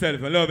Tell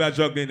if I love that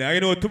juggling there.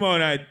 You know, tomorrow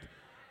night,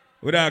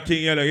 with our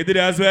King Yellow, you did it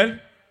as well?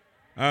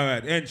 All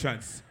right,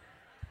 entrance.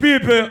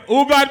 People,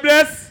 who God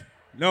bless?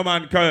 No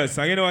man curse.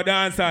 And you know,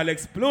 dancehall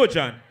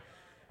explosion.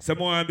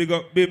 Someone big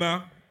up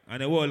Bima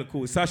and the whole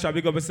cool. Sasha,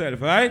 big up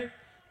yourself, right?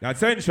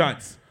 That's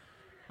entrance.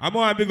 I'm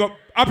going to big up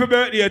happy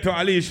birthday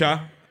to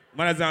Alicia.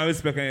 Manners and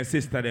respect and your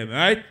sister them,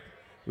 right?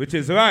 Which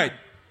is right.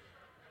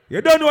 You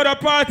don't know the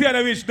party and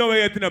I wish no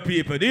way to the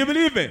people. Do you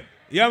believe me?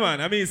 Yeah,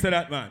 man. I mean, say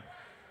that, man.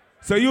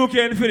 So you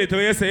can Infinity,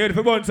 where you say, you ready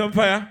to burn some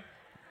fire?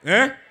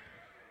 Eh?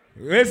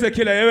 Where you say,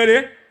 killer, you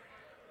ready?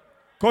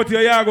 Cut your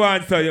yago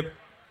answer.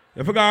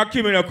 You forgot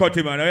Kim in your cut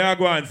him, man. Your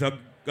yago answer.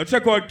 Go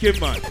check out Kim,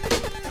 man.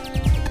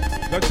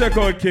 Go check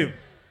out Kim.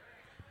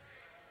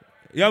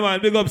 Yeah,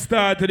 man. Big up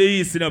Star to the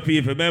East, you know,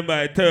 people.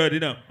 Remember, 3rd, you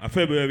know, of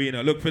February, you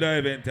know. Look for the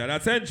event here.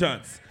 That's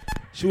entrance.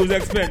 Shoes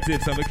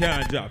expensive, so we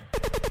can't drop.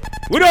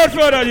 Without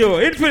further ado,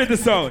 Infinity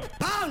Sound.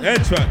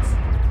 Entrance.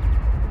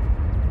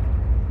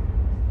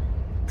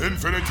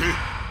 Infinity.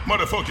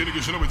 Motherfucking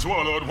niggas, you know it's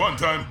Warlord one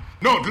time.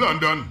 North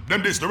London.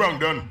 Then this the wrong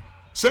done.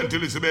 St.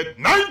 Elizabeth.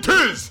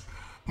 90s.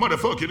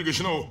 Motherfucking niggas,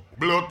 you know,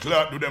 blood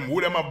clot do them. Who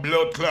them a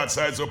blood clot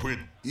size up with?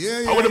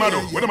 Yeah. What them I do?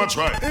 What them I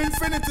try?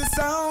 Infinity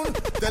Sound.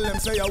 Tell them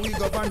say we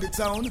go on the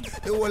town.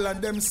 The whole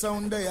of them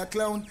sound they a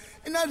clown.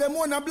 In all them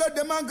wanna blood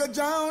them and go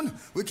down.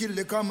 We kill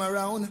they come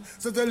around.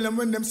 So tell them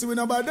when them see we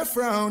about the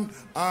frown.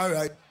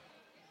 Alright.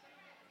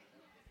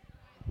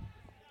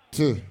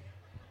 2.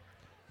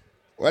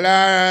 Well,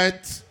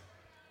 alright.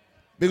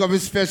 Big up a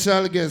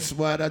special guest,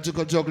 boy. That you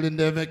could juggling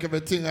there, make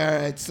everything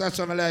alright.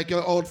 Sasha, I like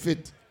your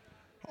outfit.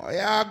 Oh,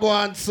 yeah, go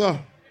on, sir.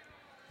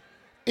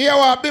 Here,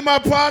 what? Be my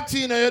party,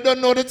 you know. You don't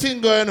know the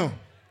thing going on.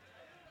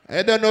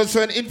 You don't know,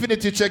 so an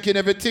Infinity checking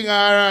everything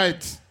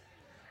alright.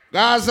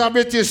 Gaza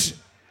British.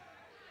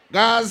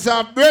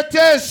 Gaza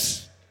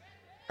British.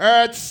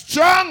 Earth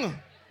strong.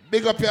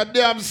 Big up your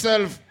damn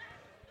self.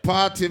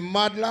 Party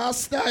mad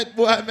last night,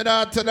 boy. Me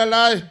not tell a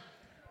lie.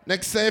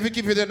 Next time, if you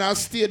keep it in a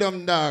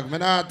stadium, dog. Me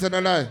not tell a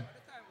lie.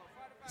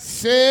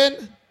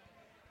 Saying,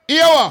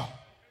 here,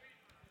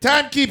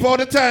 time keep all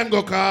the time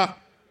go, car.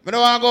 I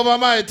don't want to go over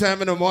my time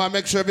no more. I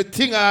make sure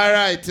everything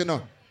alright, you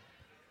know.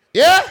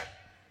 Yeah?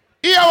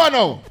 Here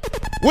now.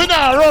 We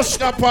not rush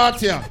the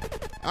party.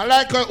 I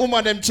like when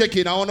woman them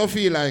checking. I want to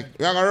feel like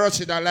we are going to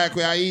rush it. I like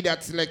we are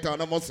idiot selector.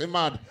 I must be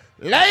mad.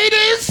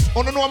 Ladies,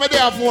 I don't know me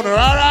there for her,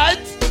 alright?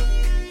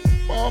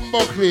 Bumbo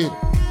clean.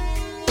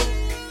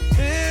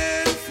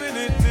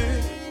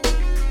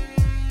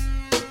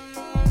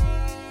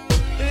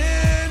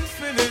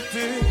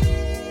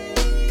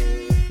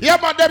 Yeah,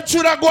 man, them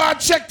children go and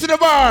check to the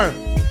bar.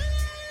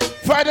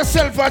 Find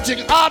yourself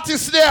watching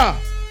artists there.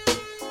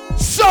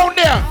 Sound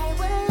there.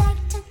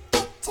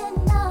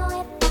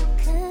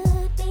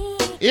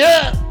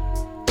 Yeah.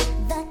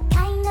 The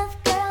kind of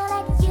girl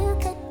that you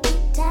could be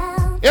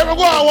down. Yeah, we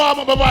go and warm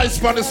up my voice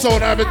for the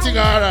sound. Everything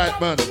alright,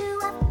 man.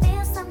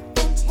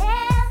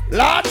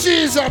 Lord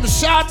Jesus, I'm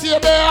shot here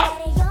there.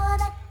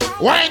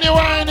 Whiny,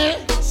 whiny.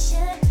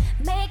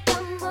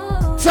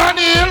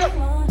 Tanil.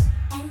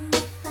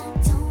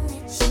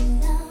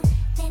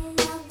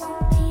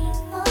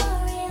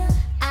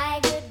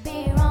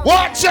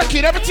 What? Check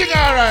it. Everything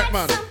alright,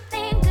 man.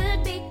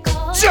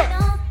 Check.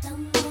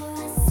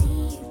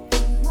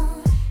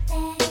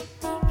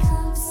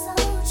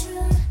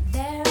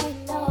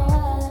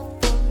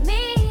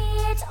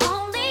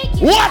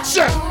 Watch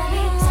it.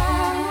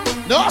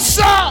 No,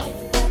 sir.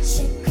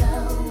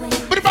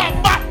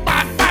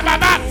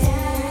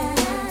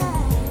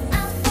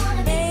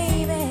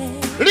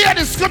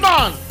 Ladies, come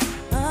on.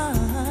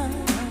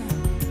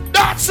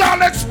 That's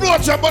all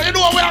explosion, but you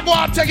know we are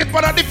going to take it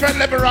for a different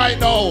level right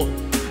now.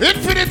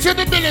 Infinity in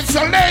the building.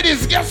 So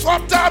ladies, guess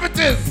what time it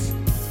is?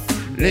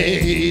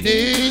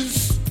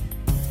 Ladies.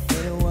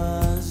 It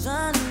was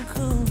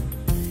uncool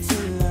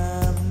to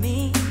love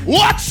me.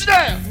 Watch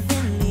them.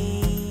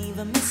 Leave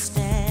me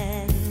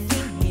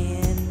standing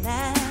here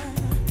now.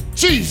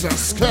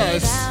 Jesus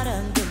Christ.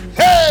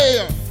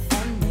 Hey.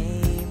 And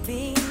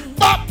maybe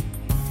Bop.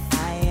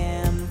 I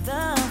am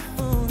the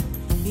fool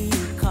you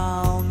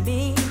call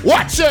me.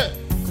 Watch it.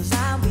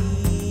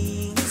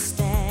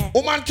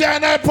 Woman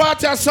can't have a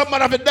party and some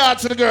man have a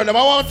dance to the girl. I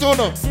want to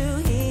know.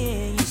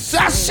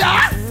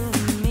 Sasha!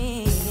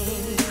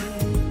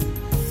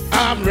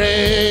 I'm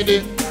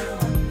ready.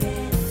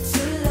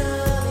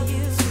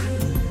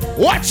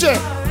 Watch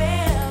it.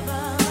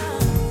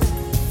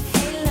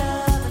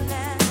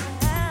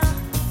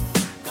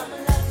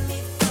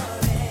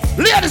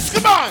 Ladies,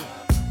 come on.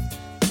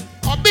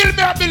 I'll build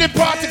me a Billy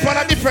party on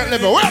a different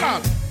level. Well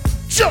on.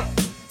 Sure.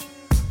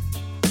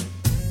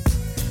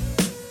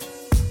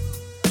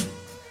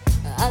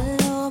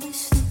 I'll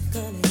always think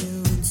of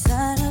you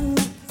inside of my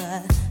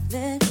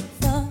private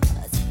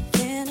thoughts.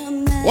 Can't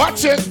imagine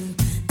watch it.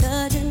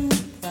 Touching my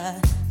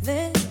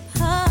private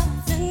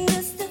heart, and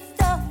just the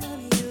thought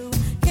of you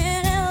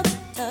can't help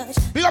but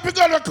touch. Big up your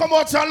girl that come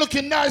out and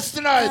looking nice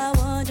tonight. I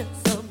want you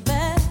so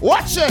bad.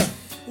 Watch it.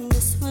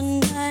 This one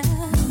night,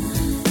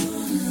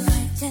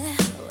 right there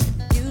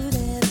with you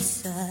there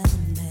beside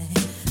me.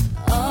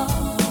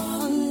 Oh.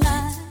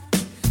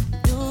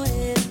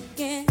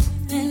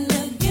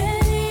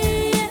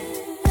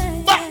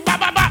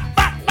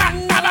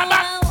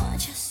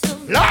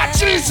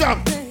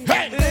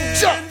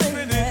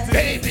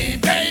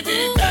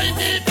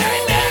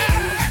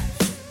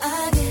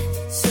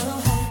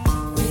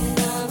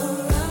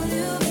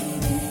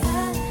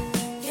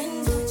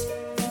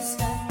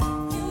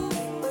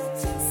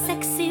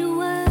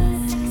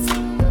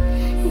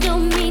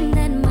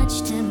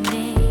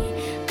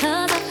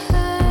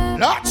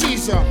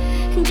 Lisa.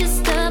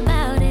 Just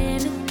about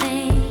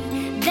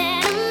everything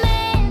that a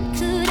man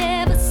could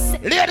ever say.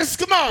 Ladies,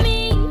 come on.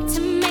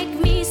 To make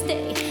me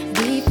stay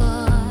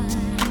before.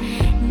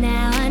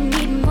 Now I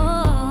need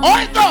more.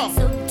 Oh, go.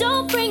 So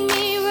don't bring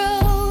me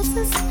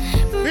roses.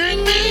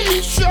 Bring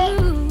me show.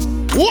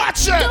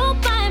 Watch it.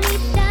 Don't buy me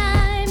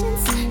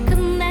diamonds,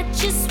 'cause that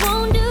just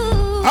won't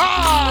do.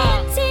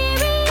 Ah.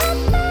 Material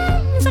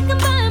things I can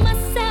buy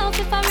myself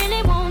if I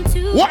really want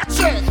to. Watch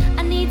it.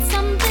 I need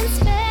something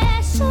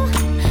special.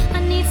 I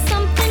need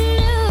something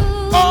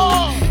new.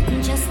 Oh.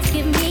 Just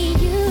give me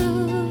you.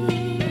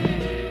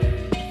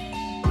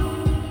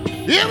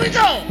 Here we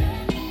go.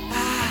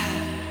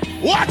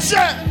 Watch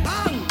it.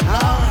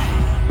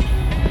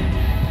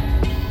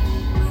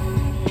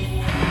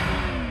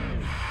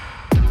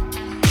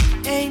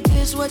 Ain't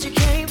this what you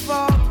came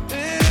for?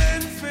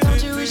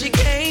 Don't you wish you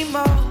came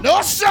more?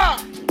 No, sir.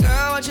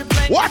 Girl, what you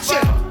playing Watch for?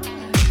 it.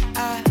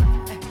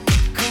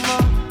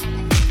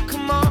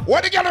 Come on.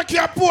 What the girl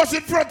can't pose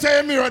in front of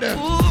your mirror then?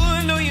 Ooh,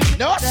 I know you.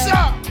 No,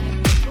 sir.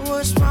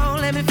 What's wrong?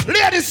 Let me.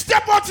 Ladies,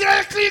 step out to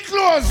your clean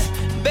clothes.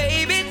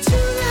 Baby,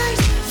 tonight.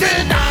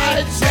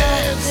 Tonight,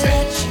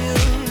 Let you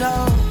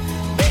know.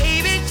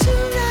 Baby,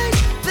 tonight.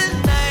 The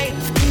night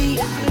we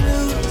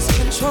lose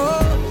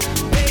control.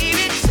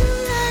 Baby,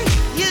 tonight.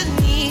 You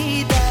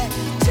need that.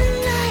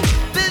 Tonight,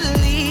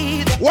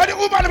 believe that. when the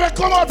woman will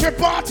come out for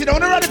party, now, you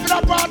ready for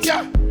that party?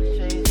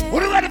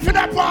 When you ready for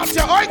that party?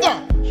 Oh, you go.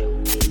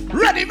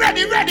 Ready. These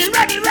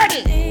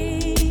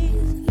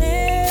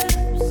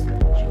lips,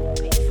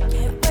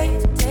 can't wait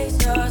to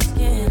taste your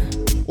skin.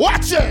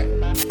 Watch it.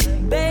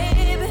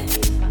 Baby,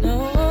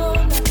 no,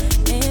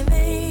 in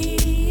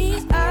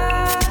these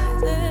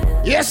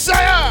eyes. Yes, sir.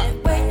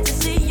 Can't wait to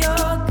see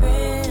your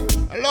grin.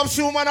 I love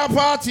see woman at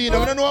party.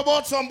 They don't know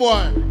about some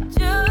boy.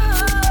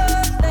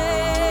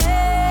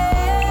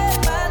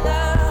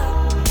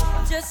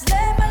 Just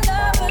let my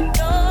love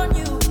adorn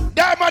you.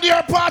 Diamond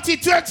Year Party,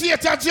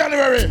 28th of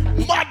January.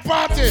 Mad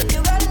party. You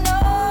gotta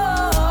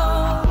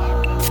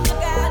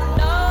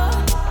know,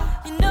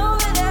 you know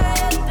that I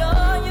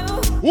adore you.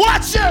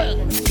 Watch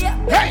it. Yeah.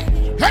 Hey,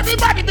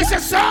 everybody, this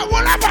is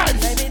one of us.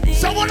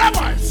 Someone of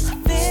us.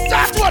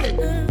 Start rolling.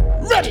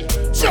 Ready.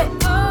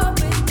 Jump.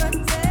 Always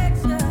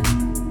protection.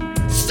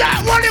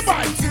 Start rolling,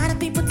 boys. Tired of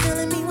people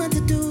telling me what to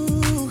do.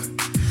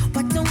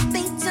 Why don't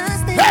they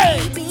just let Hey.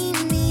 me be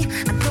me?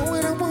 I know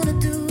what I wanna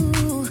do,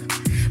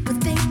 but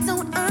they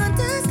don't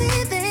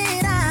understand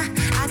that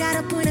I got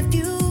a point of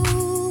view.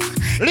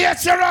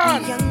 Later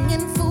on, Young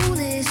and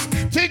foolish,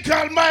 think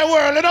on my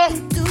world, you know.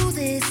 do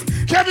this.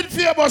 Kevin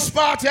Famous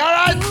party, all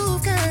right?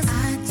 Cause I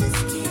just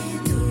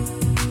can't do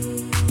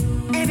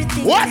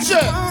everything Watch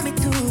that it. you want me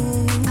to.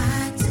 I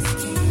just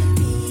can't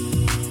be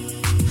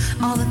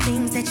all the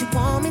things that you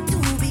want me to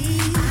be.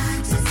 I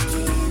just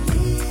can't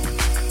be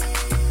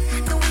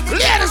the way that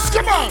Ladies,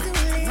 come on.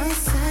 my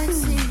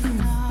sexy.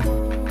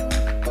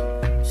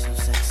 So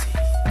sexy.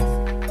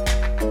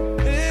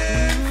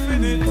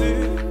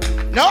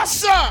 No,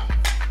 sir.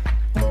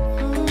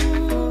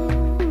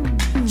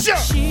 Jump.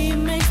 She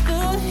makes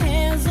the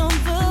hands on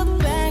the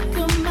back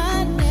of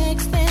my neck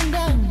stand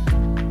up.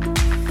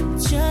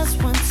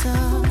 Just one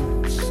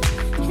touch,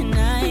 and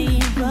I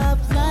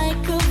erupt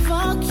like a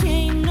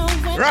volcano.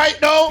 Right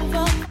now,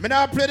 me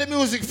now play the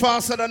music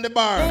faster than the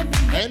bar.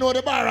 I know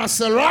the bar is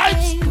still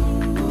right.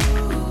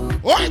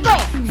 Oh, you go.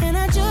 And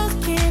I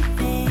just can't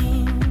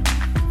think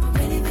of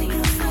anything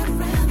else I'd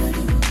rather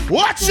do.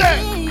 Watch it.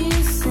 You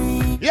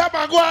say, Yeah,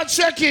 man, go and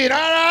check it, all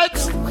right?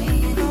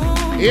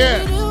 oh,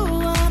 Yeah. we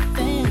do our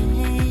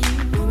thing.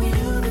 We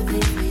do the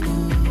things we do.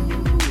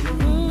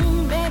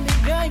 Baby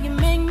girl, you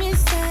make me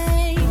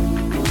say.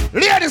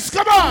 Ladies,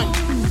 come on.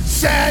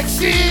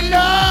 Sexy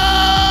love.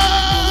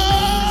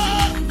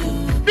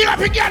 Big up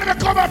again, we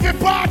come up and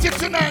party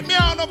tonight. Me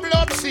on no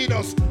blood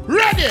seeders.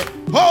 Ready?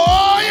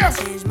 Oh, yes.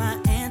 Change my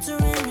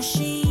answering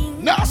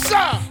machine. No,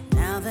 sir.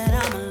 Now that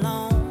I'm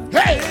alone.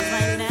 Hey.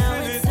 Right now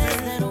it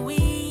says that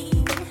we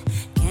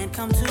can't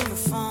come to the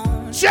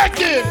phone. Check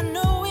I it.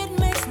 know it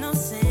makes no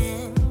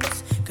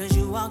sense, 'cause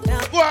you walked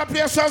out Go and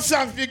play some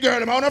song for your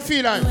girl. I don't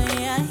feel like. the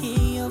way I hear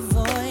your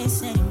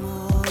voice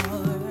anymore.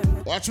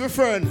 Watch my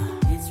friend.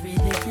 It's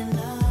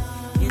ridiculous.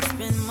 It's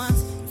been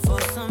months, for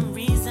some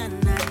reason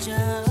I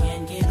just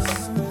can't get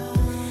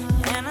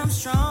over. And I'm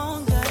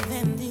stronger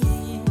than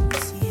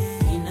this.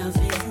 Yeah, enough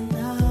is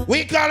enough.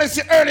 We call this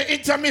the early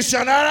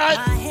intermission, all right?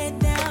 My head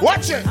down.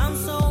 Watch it. I'm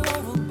so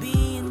over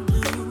being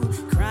blue,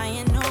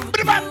 crying over you.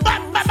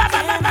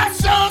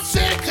 So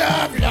sick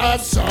of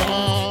love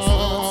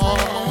song.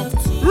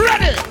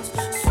 Ready,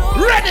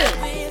 ready,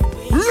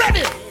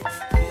 ready,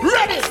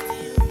 ready,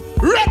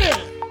 ready.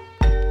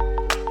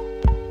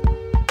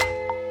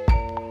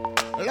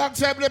 A long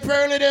time the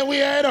pearly then we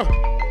had up.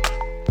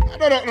 I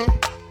don't know.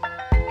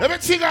 Let me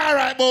think all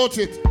right about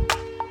it.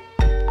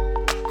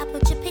 I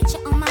put your picture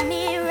on my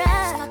mirror.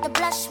 Start to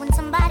blush when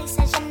somebody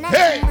says your name.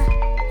 Hey.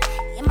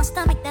 In my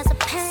stomach there's a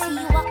pain. See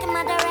you walk in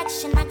my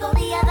direction, I go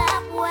the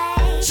other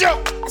way.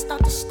 Jump. I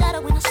start to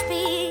stutter when I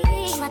speak.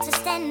 Try to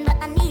stand but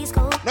my knees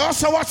go No,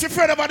 so what's your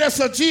friend about this?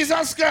 So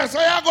Jesus Christ, so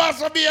you go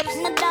so babes.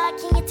 In the dark,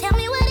 can you tell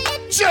me what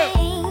it means?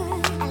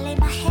 I lay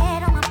my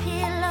head on my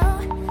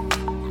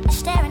pillow,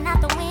 staring out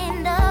the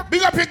window.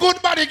 Big up your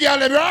good body, girl,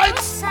 right?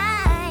 She's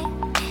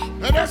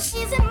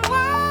in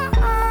wine.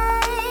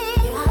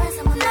 You always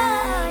on my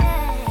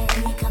mind.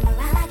 When you come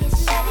around, I get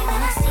shabby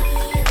when I see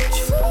you.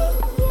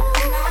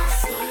 When I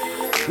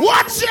see you.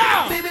 Watch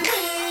out! Baby,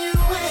 when you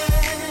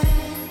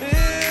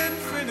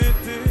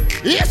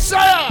infinity. Yes, sir!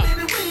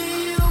 Baby, when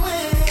you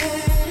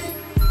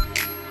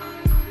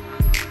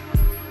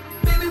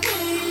Baby,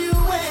 when you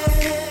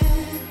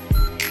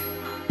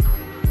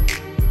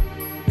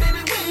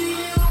Baby, when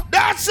you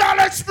Dancehall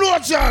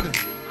explosion!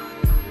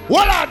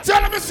 What I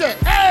tell him, say,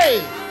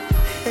 hey!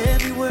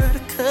 Every word I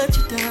cut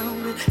you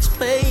down with is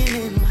playing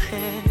in my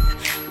head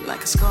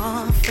like a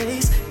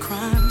Scarface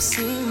crime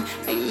scene.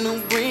 Ain't no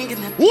bringing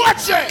that.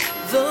 Watch it!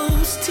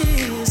 Those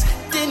tears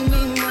didn't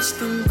mean much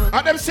to me, but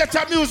And them set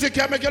up music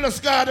can make you look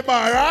scar the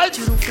bar, right?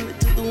 you don't feel it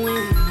till the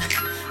wind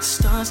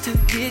starts to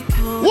get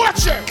cold.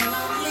 Watch it!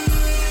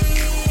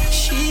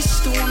 She's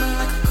just a woman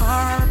like a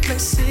car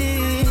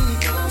replacing.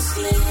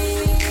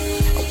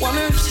 I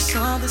wonder if she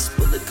saw this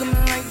bullet coming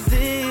like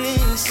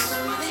this.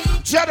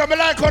 Shadow, me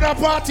like on a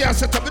party and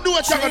set up. Me do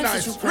what you're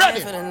nice. Ready?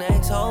 For the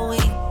next whole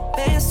week.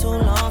 Bands too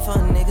long for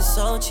a nigga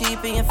so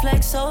cheap. And your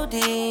flex so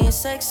D, and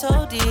sex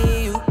so D.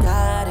 You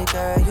got it,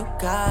 girl, you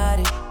got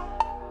it.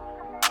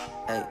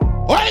 Hey.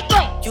 Wake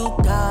up! You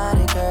got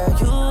it, girl,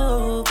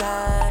 you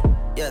got it.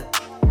 Yeah.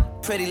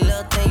 Pretty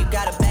little thing, you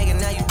got a bag and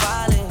now you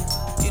ballin'.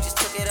 You just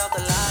took it off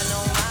the line,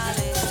 no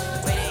mileage.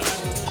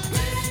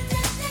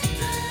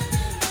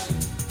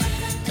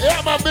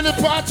 Yeah, man, Billy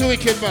Party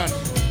wicked, man.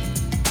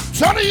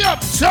 Turn it up,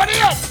 turn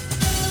it up.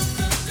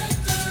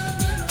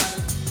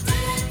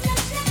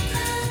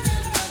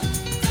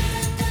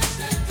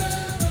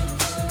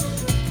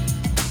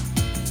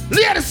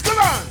 Ladies, come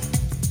on.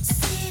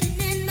 Sitting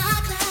in my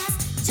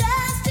class,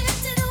 just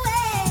drifting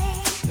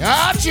away.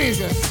 Ah,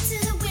 Jesus. To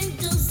the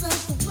windows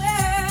of the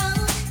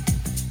world.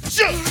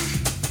 Sure.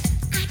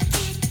 I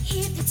can't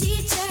hear the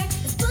teacher.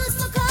 The books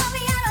don't call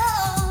me at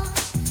all.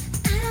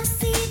 I don't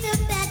see the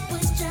bad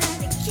boys trying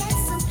to get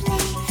some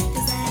play.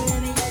 'Cause I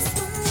live in this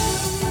world.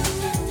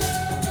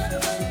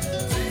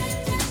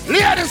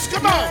 Ladies,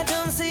 come I on.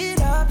 don't see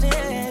it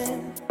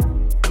often.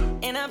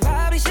 And I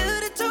probably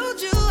should have told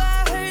you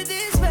I heard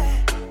this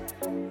back.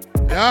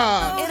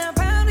 Yeah. And I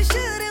probably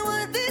shouldn't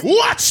want this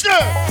Watch them.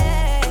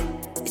 back.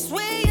 It's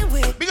weighing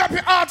with Big up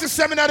your artist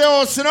seminar the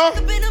house, you know. up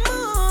in the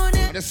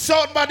morning. The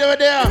South body over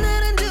there.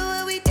 Nothing do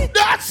what we did.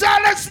 That's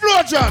all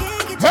explosion.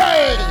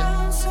 Hey.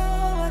 So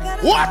I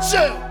gotta Watch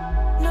go. it.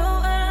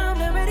 No, I'm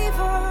not ready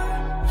for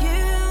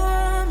you.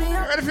 Want me?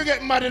 Ready to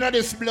get mad in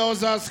this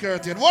blouse or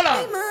skirt in. Hold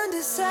on. I'm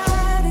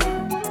undecided,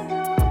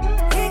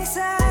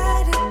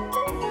 excited,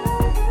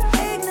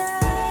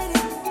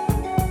 ignited,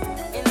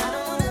 and I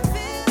don't wanna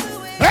feel the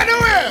way.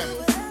 Anyway.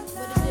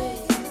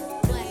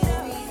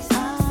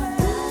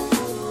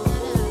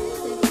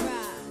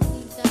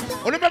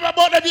 Remember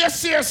about the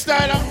BSC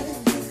style?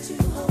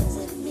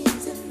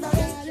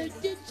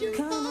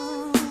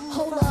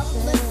 Hold up,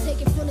 let's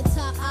take it from the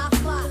top.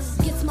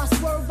 I-5 gets my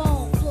swerve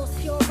on, floors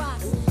pure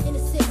rocks. In a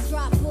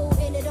 6-drop, move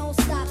and it don't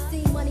stop.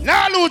 See money.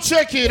 Now, Lou,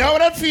 check it. How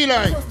would that feel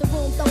like? Across the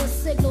room, throwing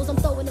signals, I'm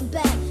throwing them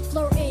back.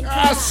 Flirting,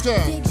 Ask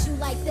her. digs you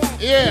like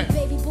that. Yeah.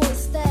 Baby boy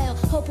style,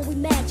 hoping we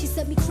match. She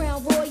sent me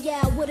Crown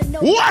Royale with a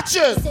note. Watch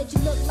it. She said you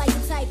look like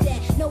the type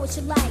that know what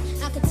you like.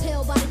 I could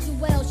tell by the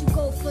jewels you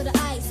go for the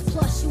ice.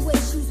 Plus you wear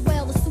shoes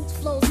well, the suit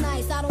flows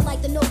nice. I don't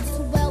like the notes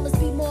too well, let's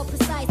be more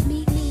precise.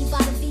 Meet me by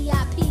the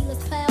VIP,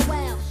 let's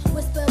powwow.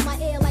 Whisper in my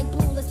ear like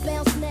blue, let's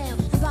bounce now.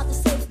 I'm about to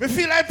say Me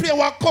feel like play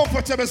one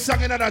comfortable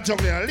song in that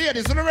jungle.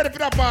 Ladies, are you ready for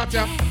that party?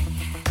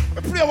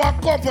 Me play one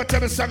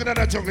comfortable song in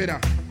that jungle.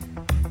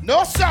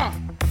 No, sir.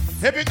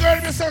 Every girl,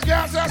 Mr.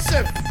 Girls, are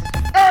step.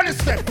 Early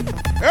step.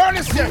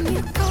 Early step.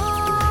 You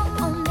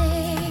call on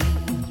me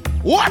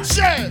Watch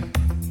it.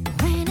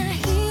 when I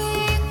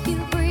hear you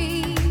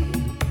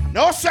breathe.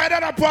 No side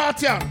of the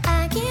party.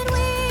 I get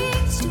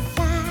wings to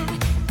fly.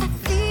 I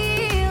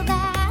feel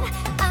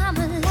that I'm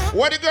alive.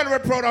 What the girl we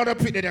proud of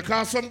the pit there?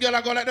 Because some girl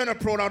are going to let them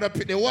proud of the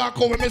pit. They walk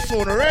over me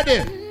soon.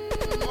 Ready?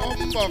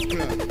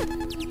 Buckler.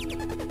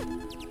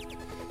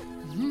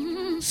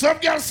 Some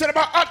girls say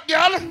about hot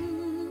girl.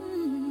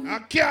 I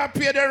can't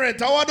pay the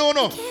rent. How I don't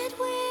know. Get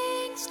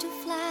wings to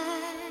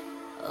fly.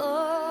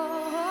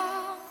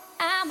 Oh,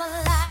 I'm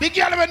alive. The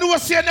girl we know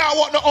say now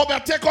what the other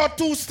take out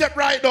 2 step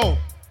right now.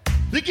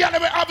 The girl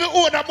we have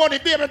all that money,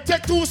 baby,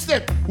 take 2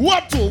 step.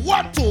 1, 2,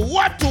 1, 2,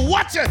 1, 2.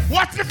 Watch it.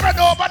 Watch the friend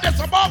over there.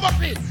 Some over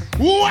me.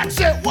 Watch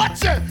it.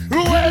 Watch it.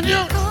 When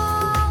you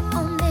Call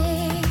on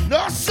me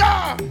no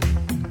sir.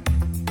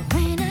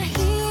 when I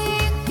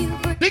hear you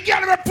breathe. The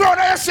girl we proud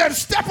of yourself.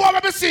 Step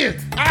over me see.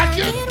 I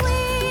Get can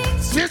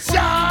wings to sit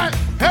down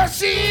and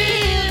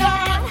see.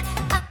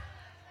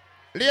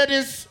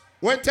 Ladies,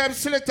 when time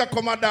selector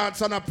come and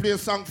dance and I play a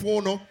song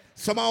for you,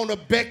 some on the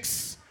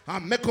becks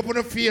and make up on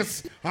the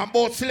face and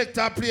both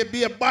selector play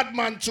be a bad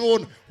man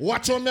tune.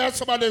 Watch on me and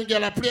some of them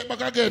girl play it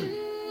back again.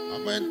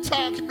 I'm going to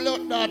talk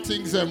about that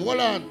things, them. Hold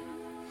on.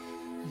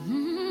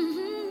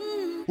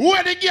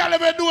 When the girl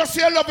ever do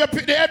say love your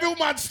picnic, every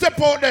woman step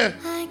out there.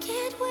 I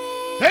can't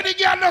wait. Any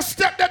girl no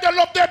step there, they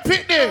love their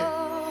picnic.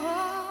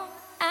 Oh,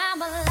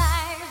 I'm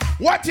alive.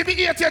 What if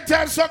you 8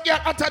 times some girl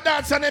at a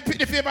dance and they pick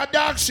the favorite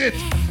dog shit?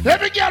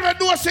 Every girl will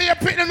do say your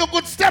picnic look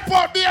good, step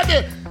out,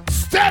 baby.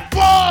 Step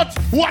out.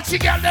 Watch the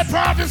girl that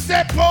probably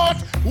step out.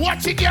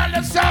 Watch the girl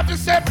that start to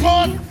step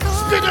out.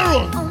 Spin the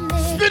roll.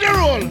 Spin the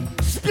roll.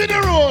 Spin the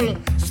roll.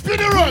 Spin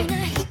the roll.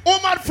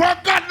 Woman, for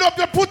God love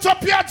you, put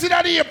up your hands in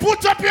the air.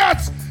 Put up your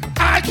hands.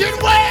 I can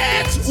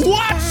wait.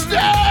 Watch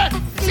that.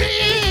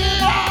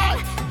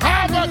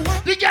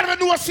 The girl will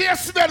do say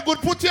smell good.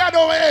 Put your hand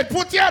over head.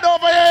 Put your hand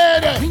over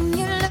head.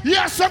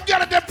 Yeah, some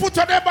girl they put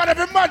on their body.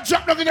 Every man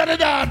drop down in the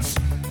dance.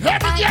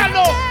 Every girl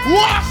know.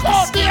 Walk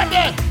out,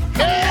 baby.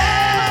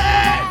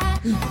 Hey.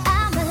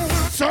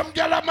 Some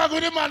girl are mad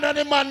with the man and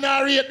the man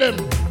not rate them.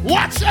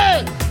 Watch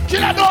it.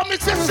 Killer don't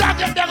mix the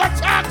song and they gonna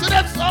talk to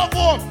them so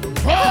good.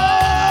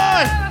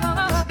 Oh.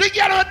 The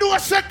girl will do a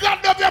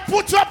second of you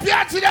put up your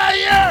hands in the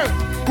air.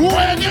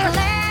 When you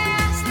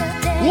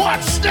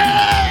watch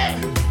that.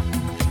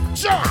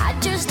 So, I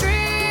just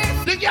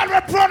dream. the girl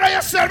will proud of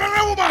yourself,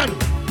 remember, woman.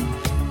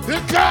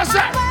 Because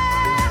I'm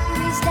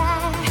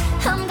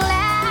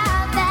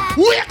glad that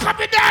wake up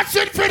in Dance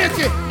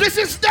Infinity. This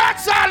is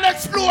Dancehall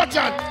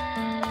Explosion.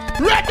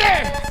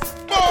 Ready?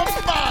 Boom,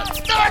 man.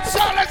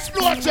 Dancehall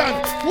Explosion.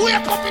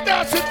 Wake up in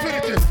Dance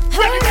Infinity.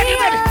 Ready, ready,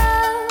 ready.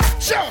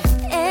 Sure.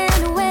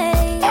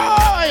 anyway.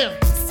 Oh, yeah.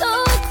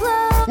 So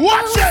close.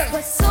 Watch it.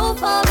 But so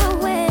far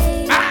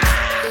away.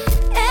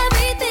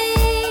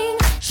 Everything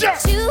Sure.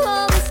 that you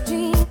always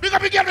dream. Big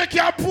up, girl, we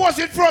can't pose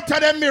in front of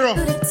the mirror.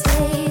 Good it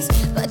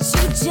tastes, but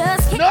you just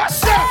can't No,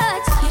 sir.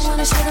 touch. You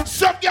wanna show them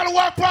Some girl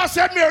walk past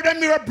the mirror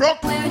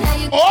broke. where and how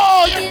you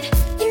Oh, get yeah. it.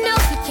 You know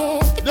you can.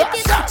 If No, you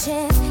get sir. a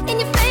chance. In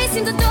your face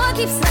and the door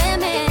keeps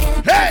slamming.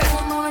 Hey.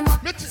 More and more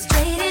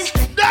frustrated.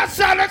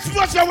 Dancehall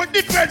Explosion with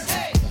difference.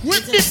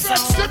 With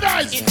difference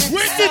tonight.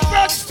 With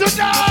difference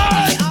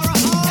tonight.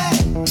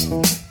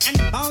 And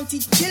bounty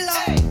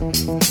killer.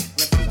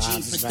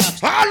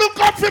 I look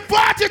up for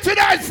party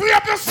tonight. Free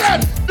up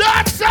yourself.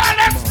 Dancehall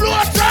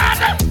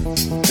Explosion.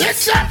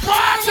 It's a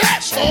party.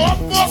 Oh,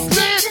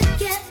 Brooklyn.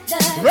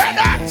 Together. Red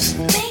Hot.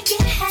 Make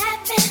it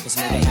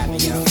happen.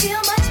 You feel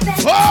much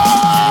better.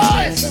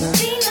 Oh,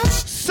 See no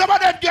some of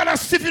them girls are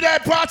stiff in their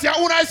party at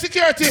Unai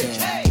Security.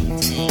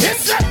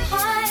 It's a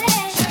party.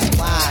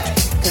 Why?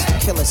 Cause the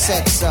killer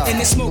said so. In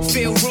the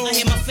smoke-filled room, I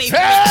hear my favorite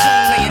Hey!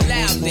 song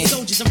playing loudly.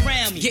 Soldiers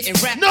around me, getting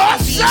wrapped No, up,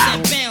 beats sir.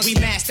 and bound. We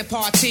master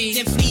party,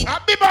 then flee I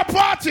be my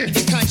party.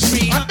 the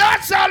country. A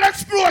Dancehall I'm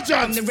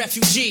Explosion. the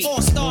refugee.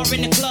 All-star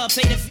in the club,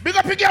 play the Big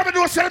up your girl, we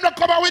don't say them don't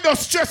come out with no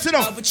stress, you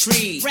know. of a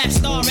tree. Rap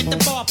star at the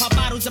bar, pop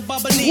bottles of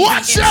bubbly.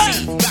 Watch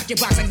MC, it. rock your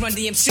box like Run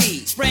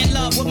DMC. Spread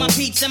love with my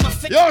peeps and my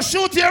face. Yo,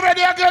 shoot you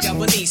ready again?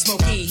 Double E,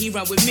 Smokey, he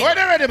run with me. Where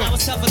they ready, I man?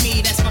 was tough for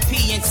me, that's my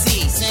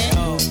PNC,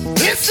 son.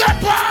 It's a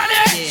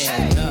party.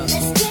 Yeah,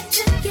 Let's get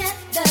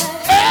together.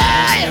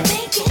 Hey!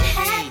 Make it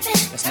happen.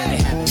 let's make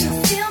it happen. You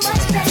feel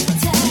much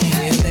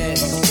better.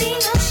 See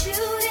no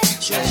shooting.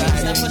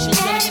 Stop pushing, you're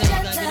gonna get it, you're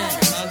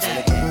gonna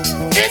get it.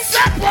 It's a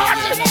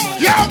party.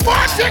 Yo,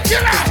 party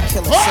killer.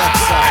 Killer said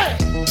so.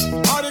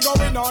 Party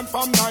going on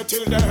from night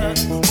till day.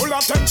 Full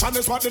attention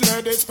is what the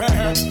ladies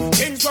pay.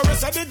 Things where we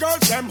say the girls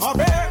them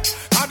hobby.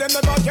 And them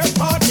never get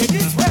party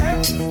this way.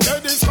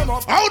 Ladies come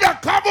up. How the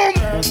come on?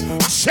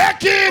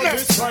 Check in.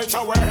 This right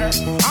away.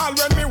 All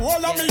when me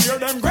hold on me hear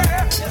them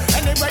gray.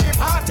 Anyway the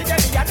party get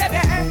the other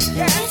day.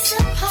 Yeah. It's a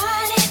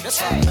party.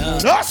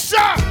 No,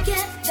 sir.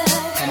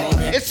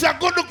 Together. It's a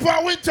good look for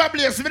a winter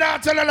blaze. Me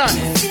not tell a lie.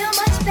 Feel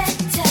much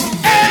better.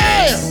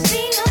 Hey!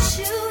 See no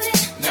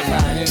shooting.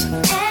 And each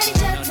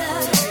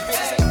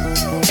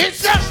other.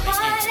 It's a...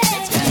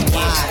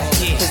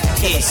 Party. Cause the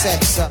killer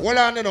said so. Hold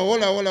on, you know.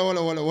 Hold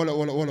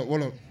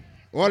on.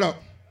 Hold up.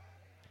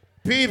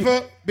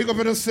 People, big up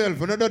on yourself.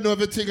 You don't know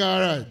everything all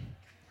right.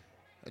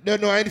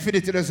 Don't know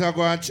infinity. Let's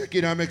go and check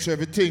in and make sure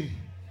everything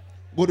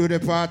good with the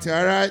party,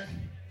 all right?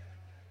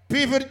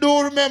 People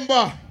do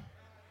remember,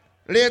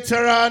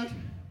 later on,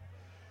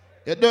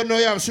 you don't know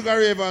you have Sugar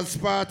Ravens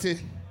party.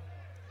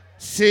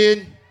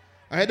 Scene.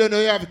 I don't know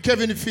you have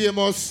Kevin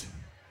Famous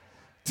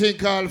thing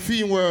called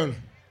Theme World.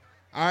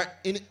 Or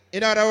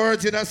in other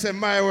words, you don't say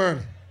my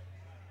world.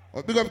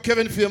 But big up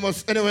Kevin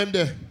Famous anyway I'm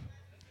there.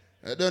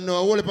 I don't know, a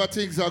whole heap of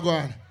things are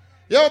going.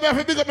 Yo, I have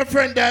to big up my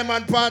friend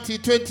Diamond Party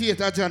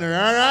 28th of January,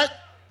 alright?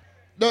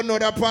 Don't know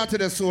that party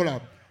that's sold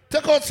out.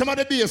 Take out some of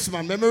the bass,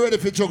 man. I'm ready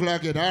for juggle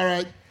again,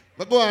 alright?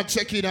 But go and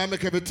check in and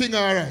make everything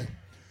alright.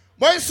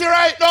 But you see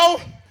right now,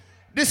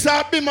 this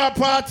has been my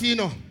party, you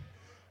know.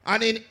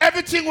 And in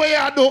everything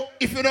where you do,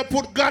 if you don't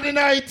put God in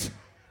it,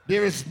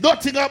 there is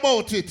nothing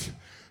about it.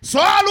 So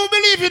all who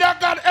believe in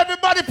that God,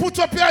 everybody put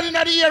up your hand in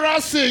the air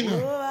and sing.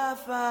 Oh, our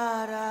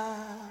Father,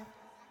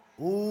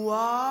 who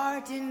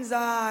art in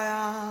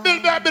Zion,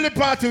 Build that Billy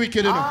Party wicked,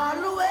 you know.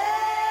 hallowed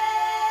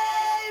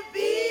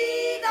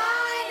be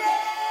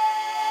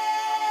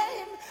thy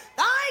name.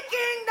 Thy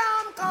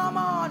kingdom come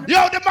on on.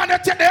 Yo, the man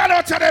that take the hell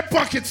out of their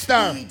pocket,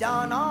 star. Be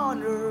down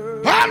on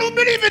earth. All who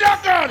believe in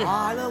that girl.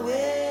 All the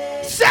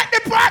way. Set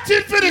the party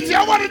infinity.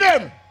 I one of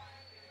them.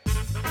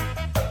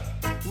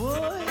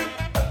 Boy.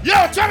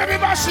 Yo, tell me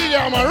machine,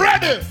 I'm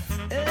ready.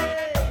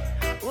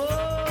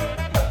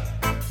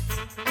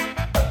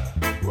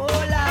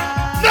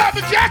 No,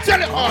 we can't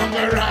tell it.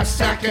 Hunger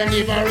Rasta can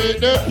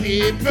liberate the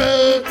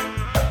people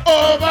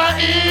over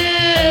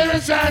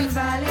hills and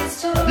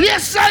valleys.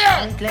 Yes, I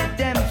am. Don't let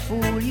them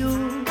fool you.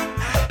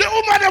 The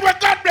woman that we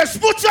God bless,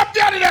 put up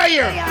the other day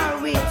here. They are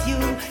with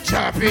you.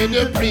 Chopping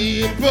the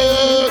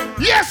people.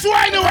 Yes,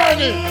 why no one?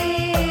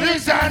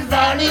 Hills and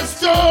valleys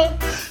too.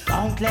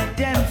 Don't let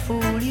them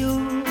fool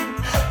you.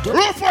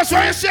 Rufus,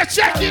 when you say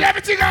checking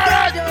everything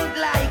alright,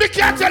 we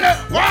can't tell you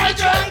why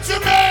don't you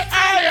make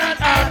I am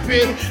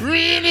happy?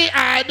 Really,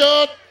 I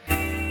don't.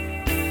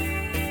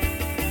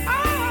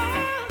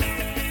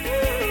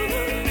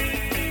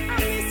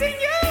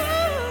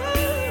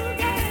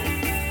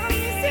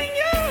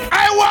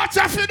 I want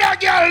to feel that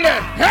girl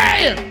there.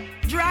 Hey!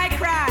 Dry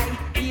cry,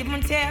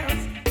 even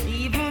tears,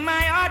 even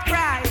my heart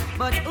cry.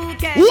 But who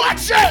cares?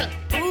 Watch it!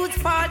 Whose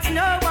fault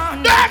no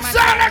one? That's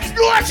all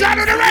explosion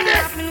on the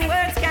ready!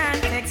 Words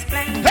can't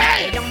explain.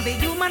 Hey! Don't be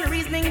human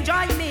reasoning,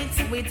 joy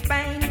mixed with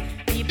pain.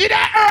 Did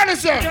I early,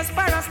 sir? Just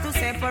for us to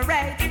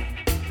separate.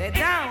 They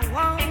don't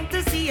want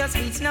to see us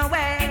reach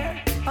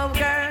nowhere. Oh,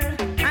 girl,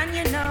 and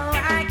you know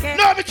I can't.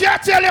 No, we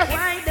can't tell you.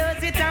 Why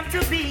does it have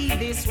to be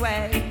this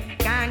way?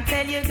 Can't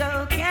tell you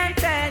go, can't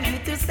tell you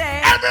to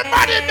stay.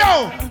 Everybody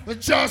know.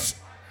 Just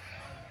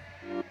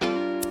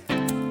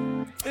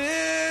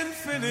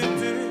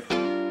infinity.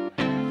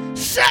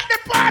 Set the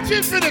party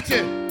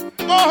infinity.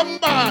 Oh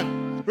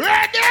man.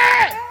 Ready?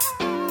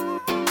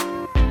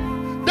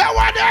 That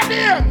one down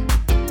there.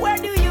 Where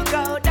do you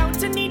go?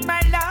 Don't you need my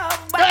love?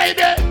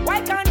 Baby.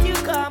 Why can't you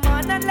come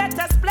on and let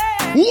us play?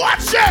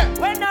 Watch it.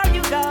 When are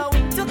you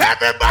going to?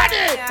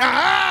 Everybody.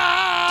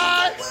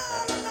 Ah.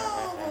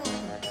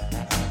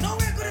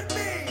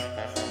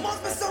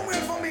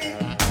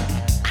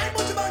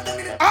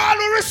 All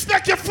who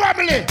respect your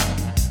family,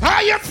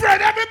 how your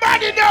friend,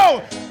 everybody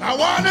know. I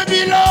wanna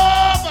be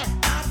loved.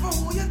 Not for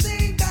who you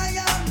think I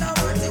am, not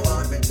what you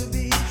want me to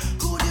be.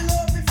 Could you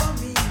love me for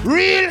me?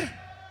 Real.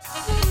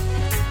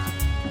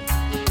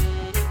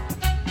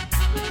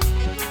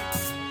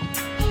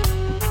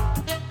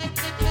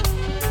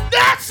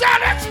 That's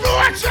an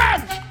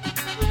explosion.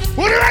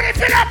 Who you ready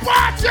for the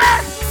party?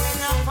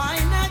 When I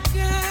find that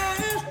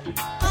girl, I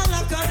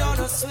look her down,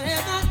 I swear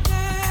that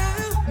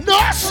girl. No,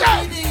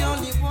 sir. Be the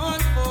only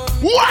one for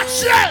me.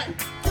 Watch it.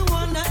 The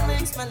one that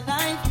makes my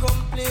life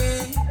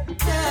complete.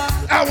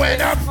 Yeah. I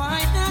went up.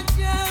 Find that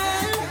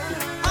girl,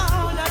 I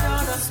hold her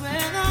down, I swear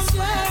that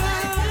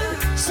girl.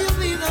 She'll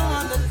be the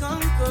one that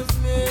conquers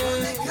me.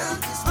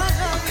 My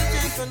love will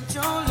take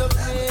control of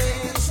me.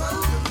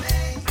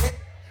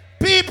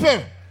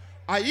 People,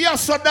 I hear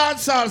so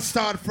dancehall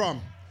start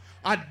from.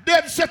 A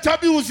them set of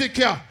music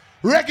here,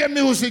 reggae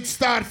music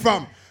start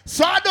from.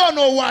 So I don't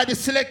know why they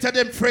selected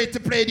them afraid to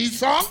play these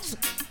songs.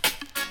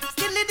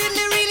 Stilly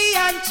dilly really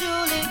and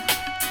truly.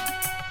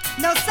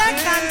 No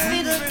second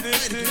fiddle.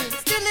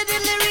 Stilly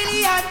dilly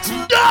really and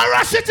truly. Don't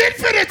rush it,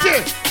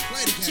 infinity.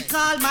 She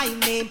called my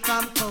name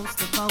from coast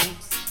to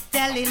coast,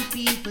 telling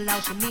people how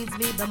she needs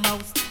me the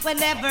most.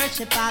 Whenever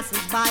she passes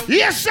by,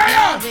 yes, I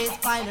am. always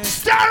find her.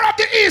 Star of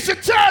the East, the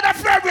 3rd of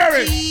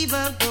February. She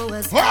even go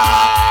as Oi!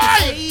 far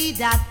to say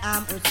that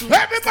I'm her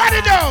superstar.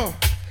 Everybody know.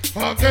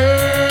 Oh,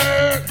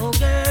 girl. Oh,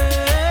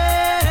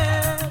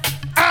 girl.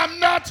 I'm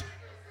not.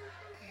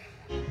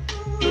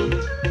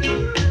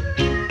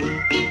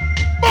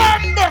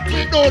 Bomb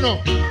buckling,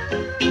 no.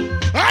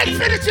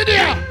 Infinity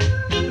there.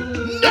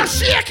 No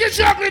shaky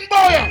juggling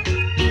boy.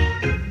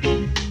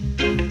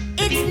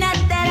 It's not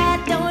that I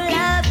don't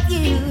love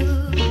you.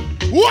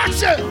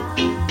 Watch it.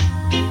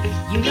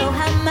 You know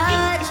how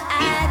much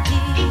I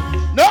do.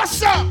 No,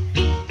 sir.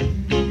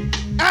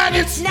 And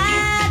it's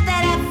Not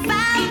that I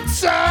found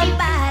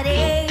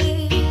somebody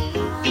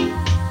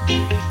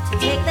to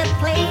take the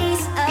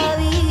place of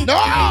you. no.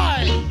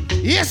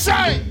 Yes,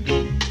 I.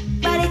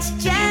 But it's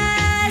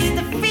just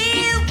the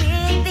feel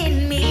within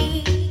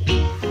me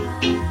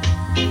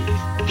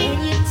when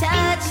you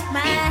touch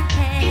my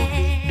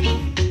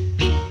hand,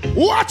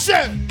 Watch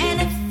it.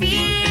 and a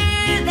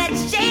fear that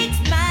shakes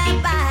my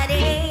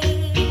body,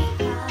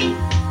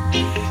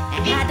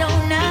 and I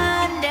don't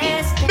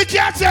understand. Me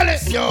can't tell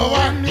it. Yo,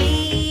 I'm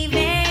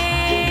leaving.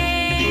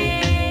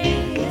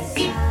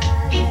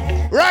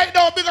 right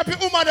now, big up your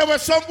woman there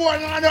with some boy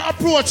and the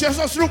approach. You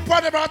just look for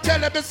them and tell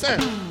them, say.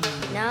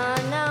 No,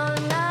 no,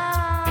 no.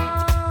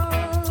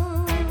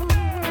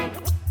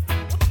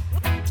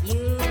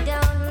 You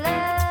don't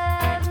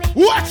love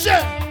me. Watch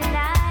it. And I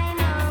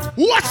know.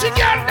 Watch it,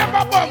 girl,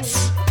 never bumps.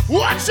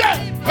 Watch it.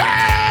 Hey!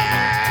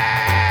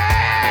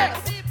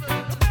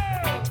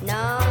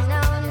 No,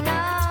 no, no.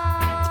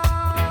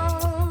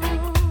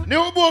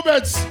 New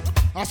movements.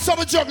 And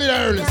summer juggling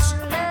earlies.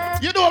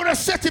 You know when I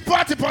set the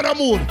party for the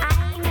moon.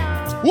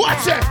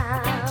 Watch it.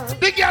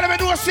 The girl when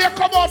you say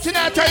come out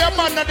tonight and your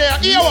man not there.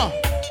 Here what?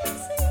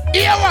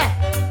 Here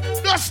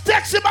what? Just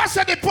text him and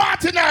say the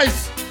party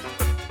nice.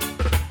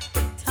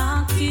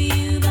 Talk to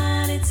you,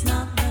 but it's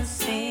not the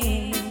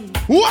same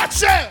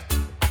Watch it.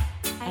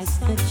 as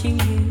touching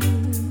you.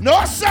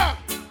 No, sir.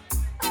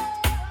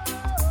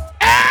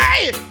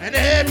 Hey! And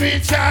every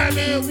time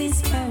You you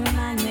whisper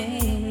my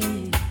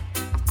name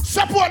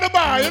support the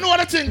bar, you know what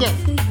I think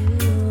of. to you.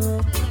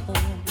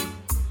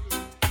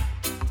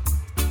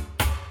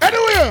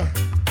 Anyway.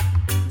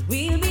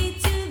 We'll be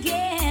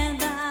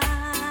together.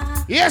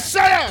 Yes,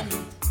 sir.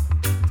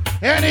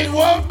 And it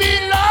won't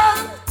be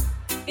long.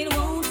 It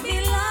won't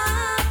be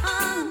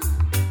long,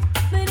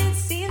 but it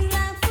seems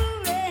like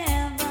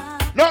forever.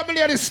 No, me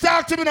ladies,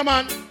 talk to me, no,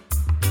 man.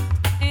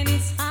 And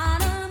it's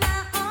hard on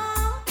my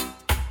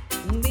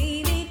own,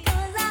 baby,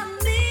 'cause I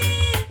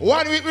miss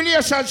 1 week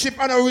relationship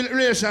and a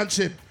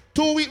relationship.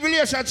 2 week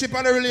relationship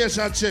and a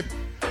relationship.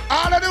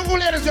 All of them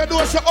ladies they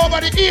do so over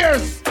the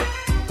years.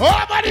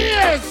 Over the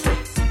years.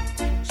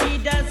 She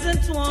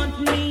doesn't want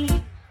me.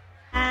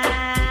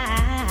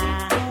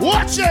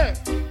 Watch it.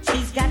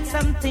 She's got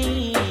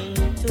something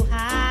to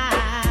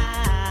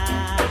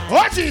hide.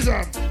 Watch it,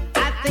 sir.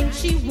 I think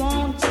she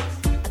wants a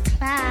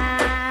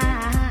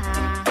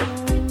clown,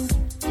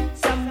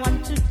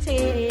 someone to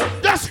take.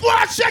 The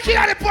squad shaking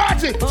at the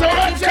party. So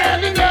I'm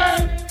telling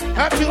her,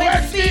 have to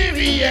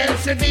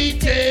experience and be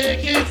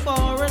taken.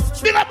 For a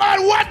Big up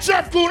on one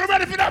job, cool.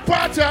 Ready for that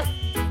party?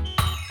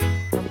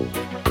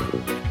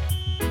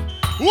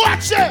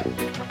 Watch it.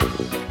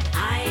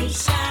 I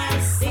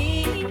shall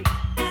sing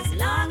as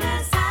long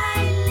as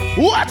I live.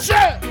 Watch it.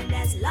 And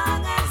as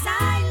long as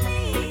I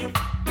live,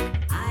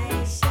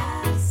 I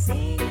shall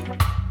sing.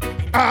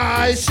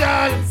 I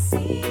shall.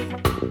 Sing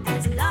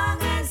as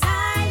long as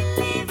I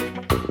live.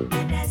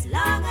 And as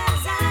long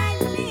as I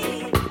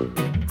live,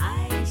 I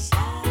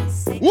shall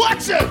sing.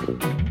 Watch it.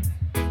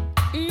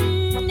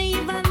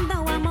 Even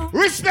though I'm a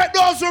Respect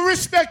those who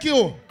respect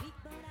you.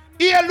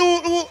 Heal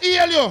who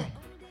heal you.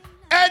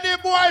 Any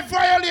boy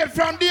violate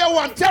from day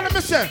one, tell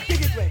him, sir.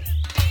 Dig it way.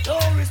 No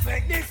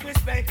respect,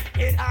 disrespect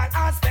in all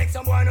aspects.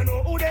 Someone don't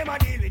know who them a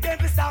deal with. Them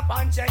fi stop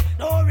and check.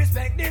 No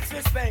respect,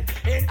 disrespect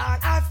in all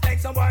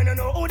aspects. Someone don't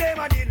know who them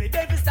a deal with.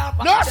 Them fi stop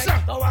and No, check.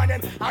 sir. Go on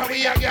them. And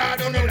we a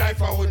guard on the life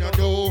how we no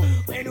do.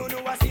 When you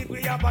know a secret,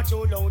 we a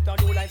patrol out and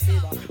do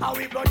lifesaver. How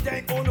we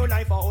protect who no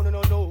life or who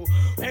no know.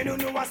 When you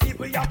know a secret,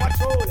 we a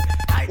patrol.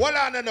 Hold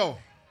on now.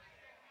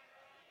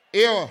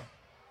 Here.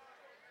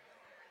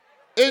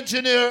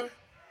 Engineer.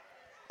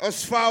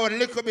 Us forward a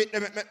little bit.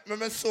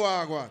 Me so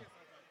hard.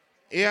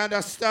 You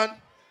understand?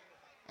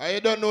 And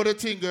you don't know the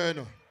thing going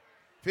on.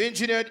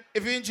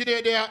 If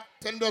engineer there,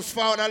 tell us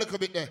forward a little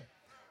bit there.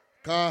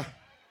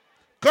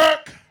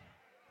 Kirk.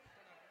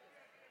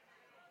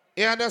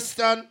 You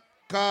understand?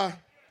 Because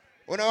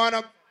when I want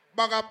to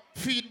bag up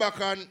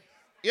feedback and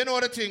you know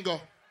the thing go.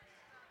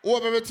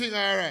 Hope everything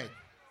all right.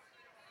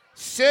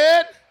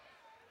 Said,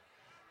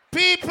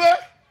 people,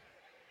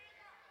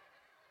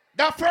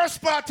 that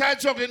first part I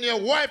juggling here,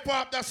 wipe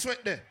up that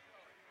sweat there.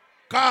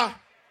 Because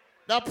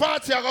the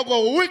party are going to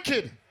go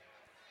wicked.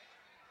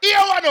 Here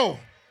we know.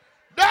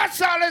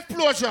 That's all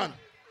explosion.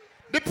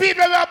 The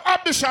people who have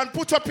ambition,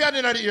 put up your hand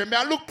in the ear. May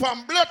I look for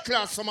blood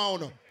class somehow.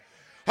 No?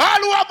 All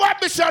who have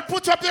ambition,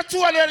 put up your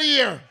 200 in the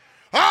ear.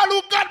 All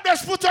who God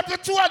bless, put up your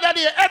 200 in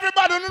the ear.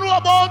 Everybody know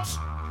about.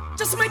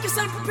 Just to make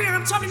yourself prepare,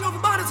 I'm traveling over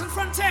borders and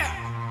frontier.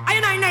 I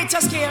and I night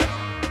just here.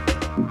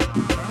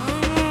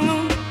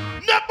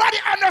 Nobody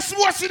understands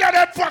what's in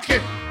that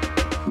pocket.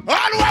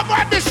 All who have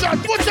ambition,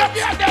 put up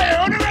your hand there.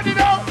 Are you ready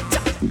now?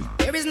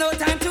 There is no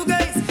time to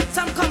guys.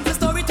 Some come to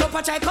story to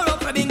patch I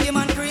corrupt for Bingy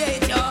man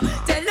create yo.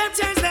 Tell them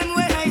change them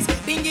ways.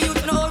 Bingy you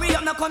to know hurry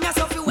up now come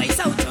yourself you waste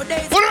out your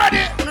days. Are you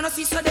ready? You know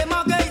see so them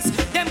are guys.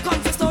 Them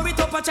come to story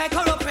to patch I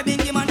corrupt for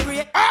Bingy man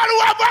create. All who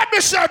have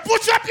ambition,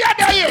 put up your hand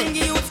there.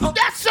 Bingy youth up.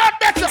 That's not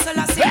better.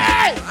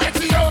 Hey!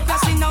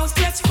 Casting now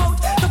stretch out.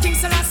 To King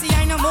Selassie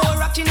I no more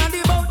rocking on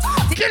the boat.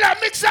 Killer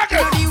mix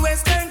again. On the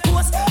western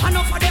coast.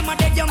 Enough of them are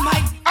dead you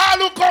might. All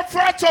who come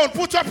from town,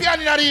 put up your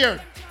hand in the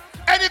ear.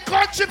 Any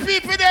country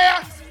people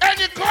there?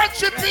 Any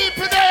country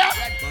people there?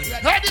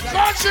 Any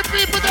country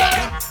people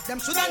there? Them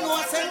shoulda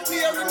know St.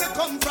 Pierre where me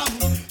come from.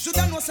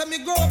 Shoulda know say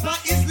me grow up at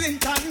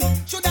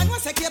Islington. Shoulda know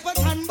say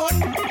Capleton Bun.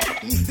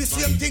 The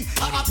same thing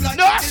I apply.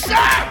 No, sir.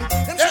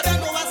 Them shoulda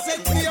know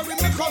St. Pierre where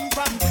me come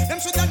from. Them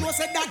shoulda know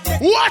say that.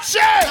 Watch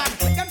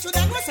it. Them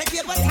shoulda know say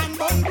Capleton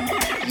Bun.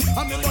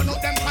 And me run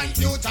out them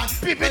confusion.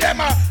 People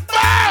them are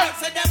bad.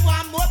 Say them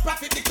want more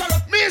profit. The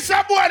corrupt. Me is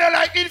a boy that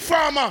like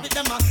informer.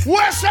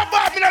 Where's the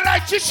boy me that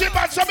like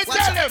Chishiba? So me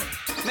tell them.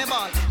 Me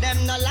ball,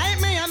 them no like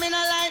me, I me no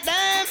like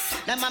them.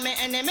 Them are me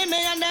enemy,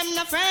 me and them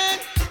no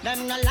friend.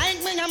 Them no like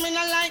me, I me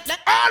no like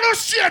them. All those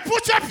shit,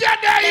 put up your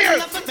day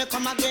here. Me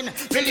come again.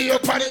 Billy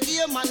up on the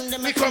game and them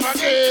me come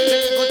again.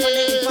 Really good on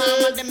the farm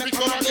and them me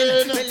come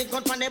again. Really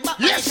good on the back.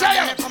 Yes, I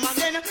am. Me come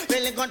again.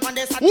 Really good on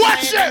the side.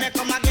 Watch Me it.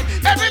 come again.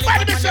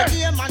 Everybody be sure.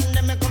 Game and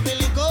them me come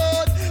really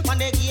good on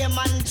the game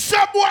and.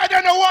 Some boy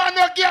don't want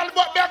no girl,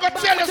 but me I go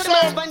tell you so.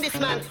 This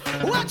man,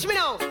 watch me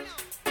now.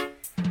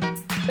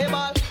 Me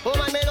ball,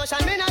 woman me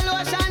lotion, me no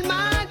lotion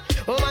man.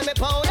 Woman me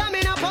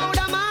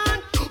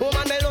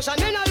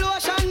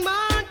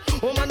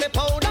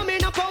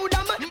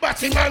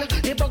Batman.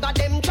 The bug of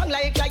them tongue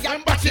like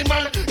lion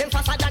Batman. Them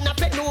faster than a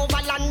pen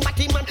over land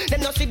Batman.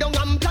 Them no sit down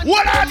and plan.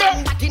 What are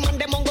them? Batman,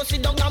 them go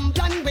sit down and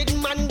plan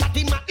with man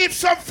Batman. If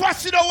some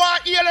fussy don't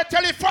want to hear, they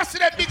tell you fussy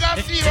them big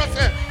and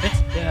serious.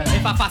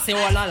 If a fussy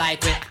wanna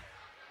like it.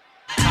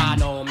 Ah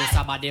no,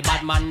 Mr. Body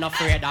bad man no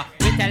afraid of.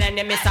 We telling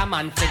him Mr.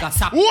 Man figure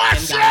suck.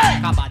 What's that?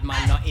 Like a bad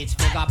man no itch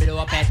figure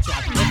blow petrol.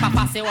 If a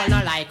fussy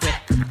wanna like it.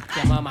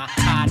 Your mama,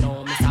 ah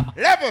no, Mr.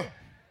 Level.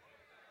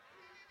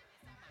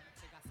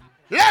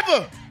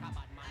 Level.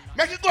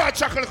 Make it go and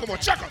chuckle, come on,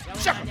 chuckle.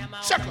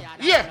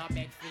 Yeah.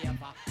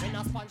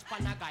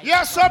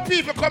 Yeah, some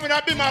people coming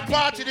and be my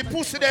party, the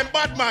pussy them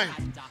bad mind.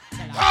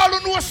 All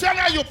who know say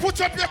now you put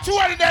up your two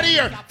in that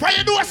ear. For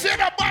you know say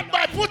that bad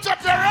mind, put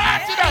up your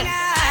right in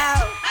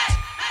that.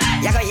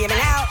 You gonna hear me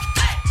now?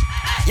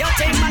 Yo,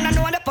 think man, I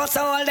know the pussy,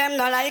 all them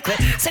not like me.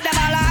 See them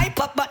all hype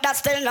up, but that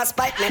still not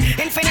spite me.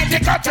 Infinity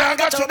cut you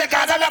got you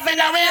because I love in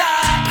the real.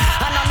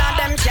 And none of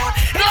them care.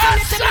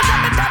 Infinity me tell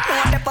me that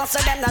know the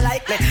pussy, them not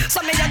like me.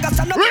 So me, I got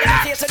some no good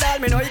face with all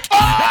me know it.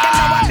 Let them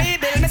know what me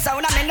build me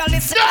sound, and me no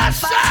listen to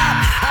fast.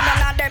 And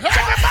none of them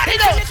care.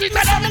 Infinity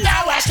me tell me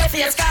now wash the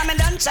face, come and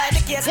don't try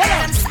the case. Tell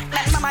them sack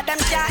them, mama,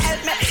 them can't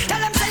help me. Tell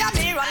them say I'm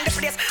me run the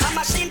place. I'm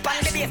machine pan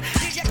the base.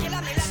 DJ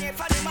Killer millionaire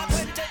for them a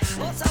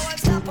 20. Also, I'll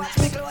stop watch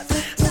me close.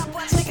 Stop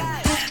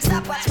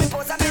watch me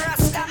pose and me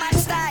rasta man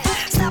style.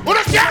 Stop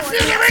watch me pose.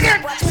 Feel the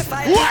rhythm.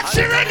 Watch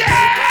the rhythm.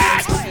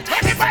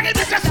 Everybody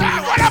make a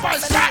start. What about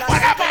start?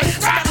 What about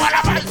start? What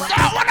about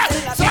start? What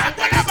about start?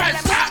 What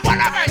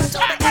about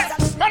start?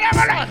 What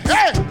about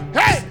start?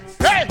 Hey.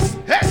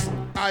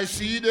 I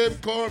see them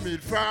coming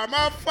from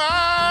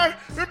afar,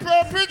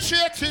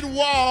 perpetrating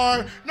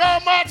war. No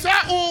matter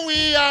who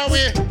we are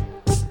with.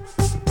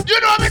 You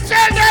know me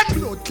tell them.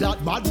 Blood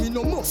clot bad, me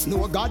no must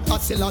know God. I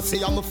say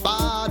I'm a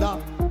father.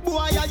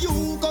 Why are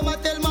you come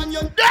and tell man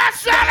you?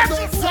 That's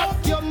all.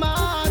 Fuck your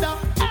mother.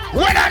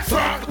 Where that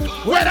fuck?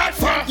 Where that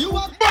fuck? You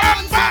are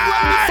bomb.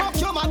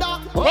 Fuck your mother.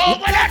 Oh,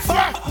 where that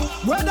fuck?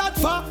 Where that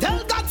fuck?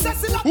 Tell God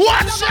says it.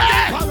 Watch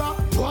it.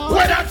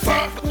 Where that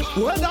fuck?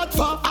 Where that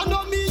fuck? I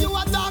know me, you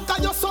are dark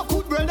and you're so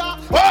good, brother.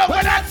 Oh,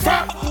 where that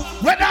fuck?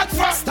 Where that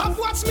fuck? Stop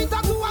watch me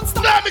tattoo and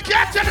stop. No, me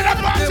can't tell you that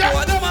about you.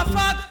 Them a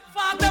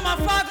fuck them a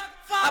fuck.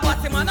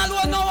 About him and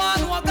alone, no one,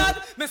 no God.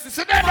 Missy,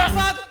 see them a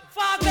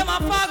fuck them a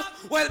fuck.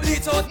 Well,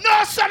 bleach out.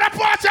 No, son, a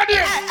part of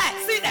this. Hey,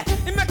 see them.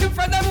 He make him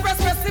friend them press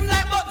him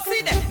like button.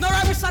 See them. No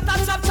rubbish shot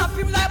and chop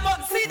him like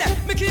button. See them.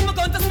 Me keep my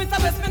gun to Smith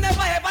and West, me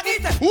never ever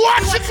eat them.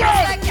 Watch it,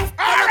 girl.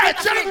 All right,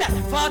 tell me.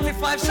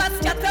 45 shots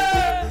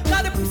scatter.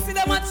 Now the pussy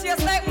them a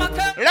chase like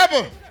maca.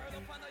 Level.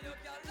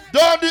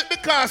 Don't do it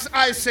because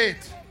I say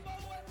it.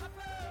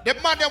 The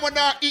man that will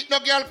not eat no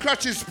girl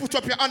crutches, put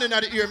up your hand in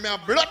the ear, man.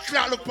 Blood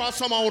clot look for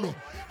someone.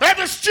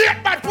 Every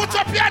straight man, put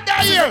up your hand in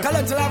the ear.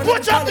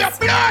 Put up your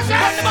blood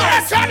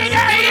and in the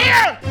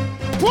ear.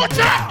 Put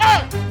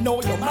up.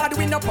 No, you're mad,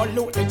 we not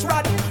pollute the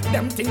trad.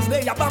 Them things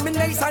they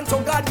abomination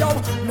to God,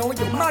 yo. No,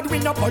 you're mad, we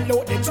not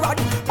pollute the trad.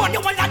 But you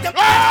will not the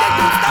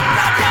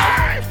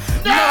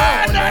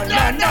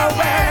no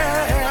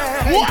way.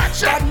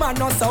 Watch it. Bad man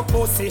not so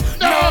pussy.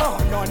 No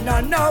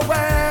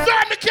way. No,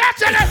 me can't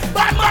tell you.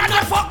 Bad man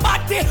not fuck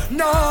party.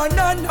 No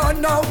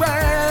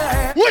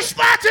way. Which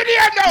party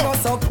there now?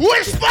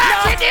 Which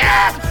party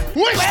there?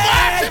 Which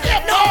party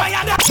there? No, I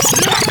am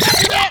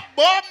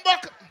Bomb.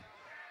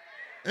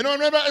 You know,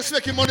 remember it's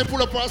making money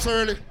pull up us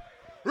early.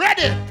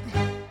 Ready?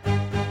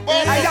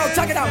 Hey, yo,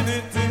 check it out.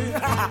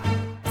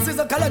 This is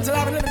a college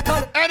having in the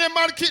college. Any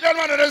man keep that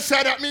man on the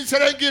side, that means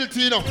they're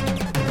guilty, you know.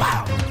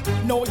 Wow.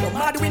 No, you're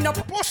mad, we not.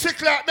 Pussy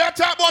clap, me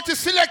talk about the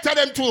selector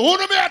them too. Who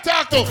do me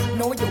talk to?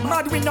 No, you're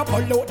mad, we not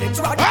follow the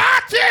drug.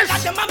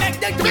 Artists!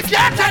 We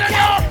can't tell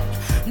you.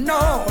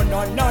 No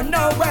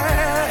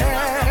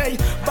way.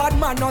 Bad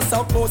man not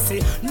so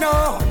pussy.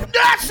 No.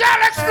 That's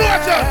all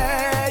explosion.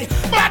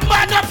 Bad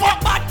man not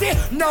fuck body.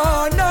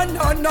 No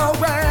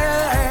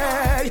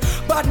way.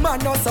 Bad man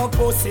not so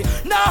pussy.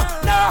 No.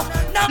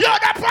 You're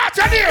the part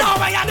of it. No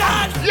way, I'm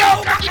not.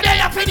 Yo, cocky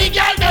day for the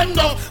girl them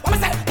though. What was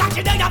that?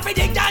 Cocky day for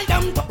the girl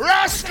them.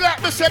 Rascal,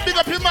 me say big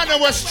up your man and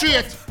was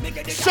straight.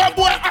 Some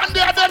boy on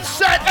the other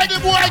side, any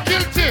boy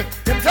guilty.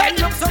 Tell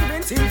you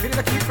something, team feel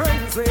like keep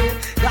friends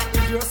with. That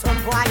if you're some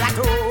boy at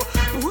all,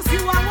 who's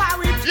you and why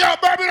we? Yo,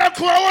 Babylon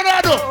Crew, what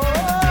I do?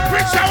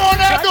 Preacher, what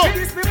I do?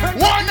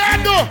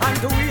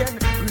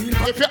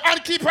 If you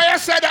unkeep on your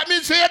side, that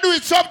means you do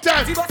it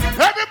sometimes.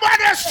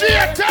 Everybody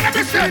straight, tell them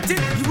it's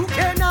you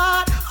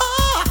cannot,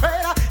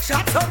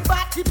 shut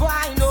somebody boy,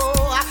 I know.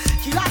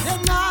 Kill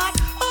them not,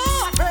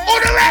 who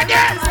the ready?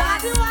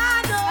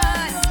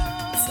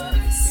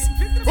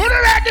 Who the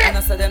ready? And I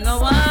said them no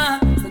one.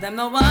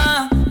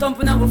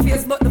 Thumping our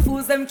face, but the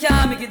fools them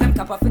can't. Me give them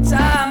cap off a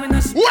charm.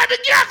 What the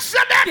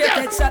gangster them?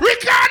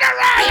 Ricardo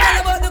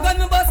Ryan. About the gun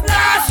me bust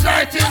last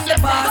night in the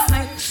past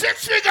night.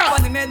 6 figure.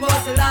 Funny made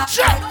was the last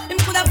night. Him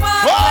could have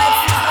passed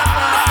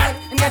like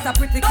him get a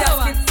pretty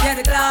casket, yeah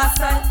the glass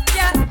side.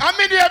 Yeah. I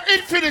mean you have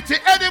infinity.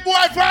 Any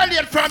boy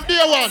violate from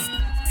day one.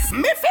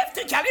 Me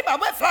 50 caliber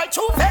we fly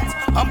 2 feet.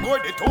 I'm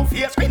bored the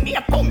two-face when me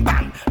a pump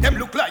bang. Them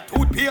look like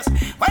toothpaste.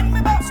 When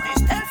me boss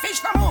this, tell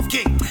fish na move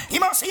king. He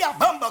must see a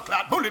bumper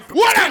clad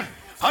bulletproof skin.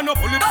 And a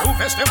bulletproof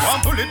vest, them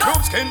want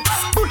bulletproof skin.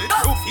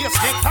 Bulletproof face,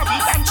 neck, tabby,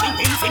 dancing,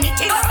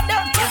 infinity.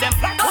 Don't kill them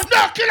black.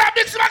 No, kill a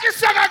big smacky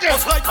song again.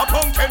 Just like a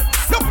pumpkin.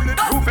 No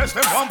bulletproof vest,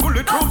 them want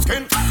bulletproof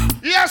skin.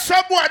 Yes,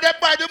 some boy, they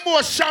buy the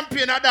most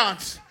champion a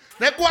dance.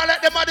 They go and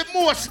let them have the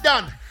most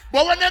done.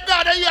 But when they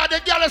got the yard, the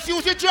girls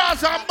use the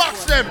drawers and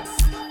box them.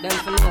 Them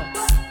for know.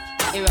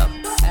 Here up.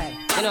 Hey,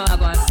 you know how I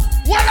go on.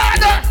 What are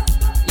they?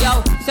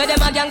 Yo, so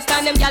them a gangsta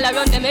and them gal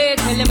around them head.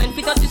 Tell them when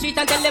fit up the street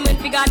and tell them when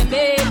figure them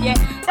bed, yeah.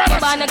 You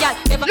born a gal,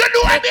 never you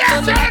know what they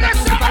are saying,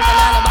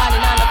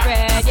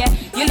 yeah.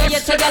 You know you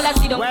say gal I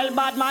see them. Well,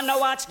 bad man no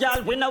watch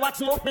gal, we no watch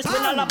smoke, bitch, we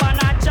no love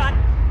and not chat.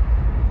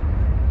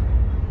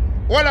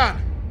 Hold on.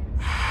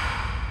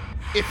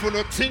 If you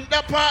don't think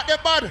that part they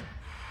bad,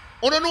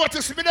 you don't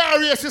notice me that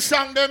racist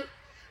song them.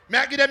 May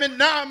I give them a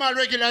normal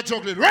regular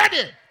juggling.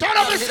 Ready? Turn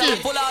up the steam.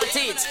 Pull out the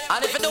teeth.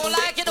 And if you don't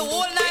like it, the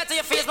whole night to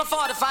your face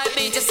before the 5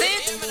 beat. You see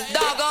it?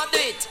 Dog, go do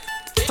it.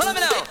 Follow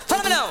me now.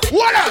 Follow me now.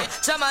 What up?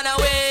 Shaman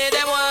away,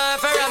 them want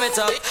to ram it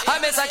up.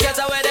 I miss a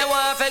cat away, them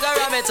want to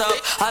ram it up.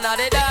 And now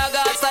the dog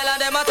got style and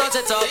them a touch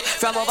it up.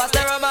 From over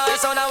stereo my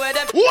sound away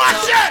them.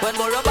 Watch it! When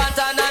Burro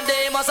Bantan and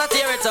they must a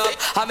tear it up.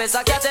 I miss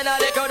a cat in a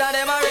the crowd and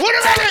them a rip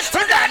it up.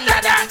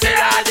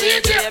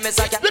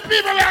 The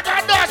people we are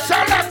going to dance so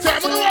long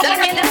time.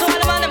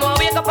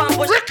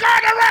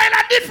 Record the rain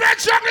and different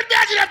juggling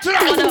begging them to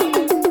them.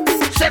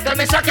 Say to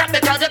me suck cat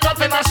because you come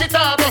for mash it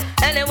up.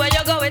 Anywhere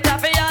you go it up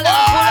for y'all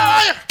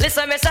up.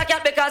 Listen me suck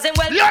cat because him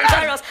well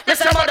dangerous.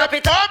 Listen mud up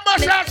it up.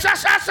 Listen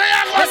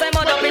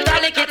mud up it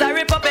up. Lick it and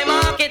rip up a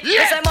market.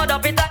 Listen mud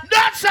up it up.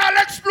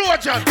 Dancehall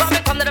explosion.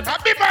 Come to the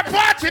be my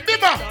party, be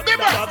my.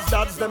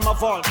 That's them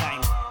of all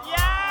time.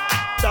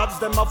 That's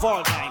them of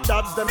all time.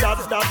 That's them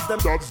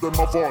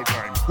of all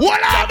time.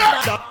 What are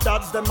they?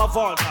 That's them of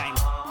all time.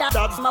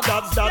 That's them of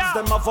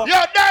all time.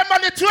 Yo,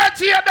 Diamond the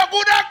 20 and the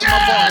good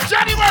again.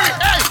 January,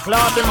 hey.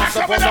 Claude them as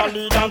suppose a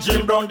lead and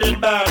Jim Brown did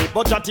bad.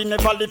 But Jatty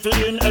never live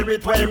in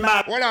everywhere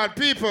mad. Hold on,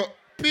 people.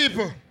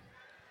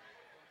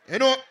 You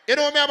know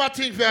me about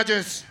things for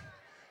just.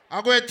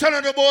 I'm going to tell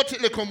you about it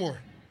a little more.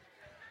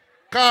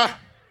 Because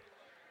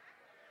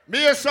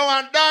me and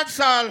someone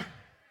dancehall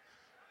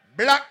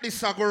black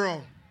this a go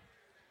round.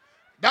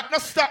 That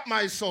not stop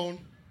my sound.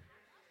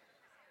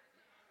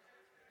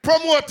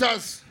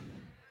 Promoters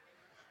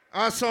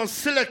and some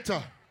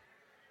selector.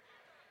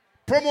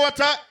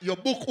 Promoter, you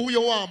book who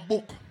you want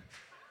book.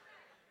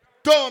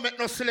 Don't make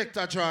no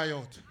selector dry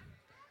out.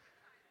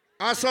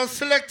 And some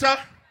selector,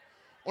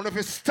 on if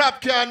you stop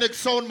care next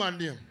sound man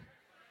name.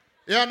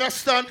 You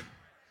understand?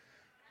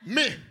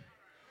 Me,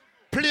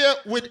 play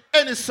with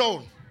any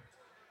sound.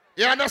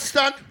 You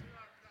understand?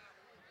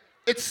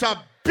 It's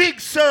a big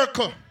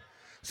circle.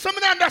 Some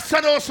of them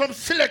understand how some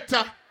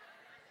selector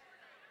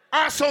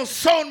or some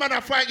sound man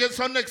are fighting against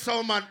some next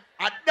sound man.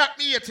 I that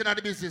me hating at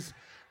the business.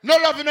 No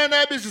loving in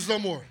their business no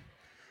more.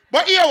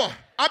 But here,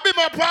 I be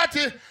my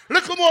party.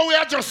 Look more we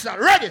adjust that.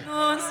 Ready?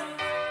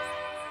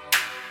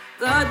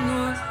 God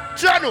knows.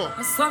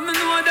 Jano. Some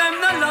know them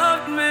not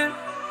love me.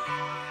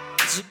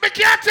 I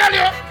can't tell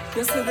you.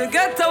 You see the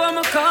ghetto where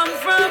I come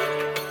from.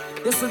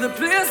 You see the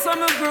place where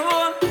I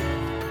grow.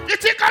 You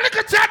think I look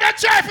at that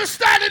try for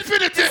style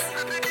infinity?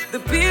 The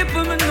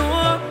people me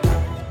know.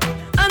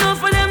 I know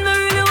for them they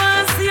really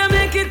want to see I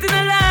make it in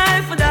a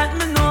life. For that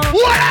me know.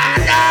 What are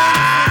they?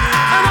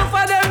 I know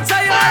for them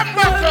try to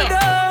pull me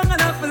down. I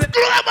know for them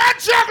global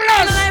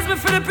jugglers. Analyze me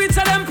for the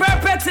picture them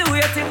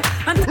perpetuating.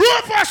 And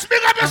Rufus,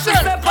 big up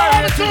yourself.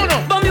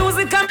 But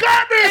music and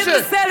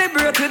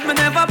celebrate with me.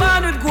 Never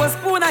born with ghost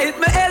spoon. I hit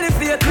me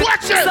elevate.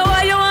 Watch it. So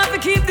why you want to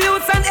keep the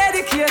youths and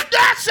educate?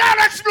 That's all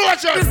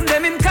explosion. Listen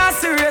them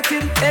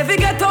incarcerated. Every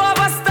ghetto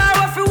over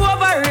star if you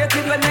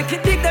overrated. When they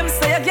kick them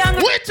say a gang.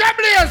 With them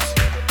blaze.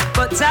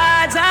 But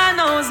Jaja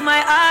knows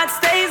my heart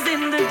stays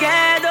in the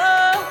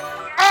ghetto.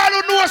 All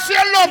who know say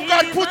love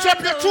God, put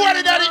up your 20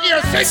 in the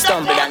ear. Sing that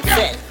song.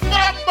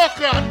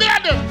 Mambaka, bear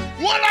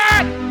hold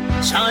on.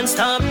 Can't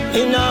stop,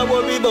 me nah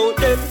worry about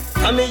them.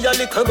 And me a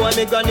little boy,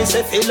 me granny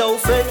say fellow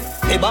friend.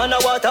 Me born a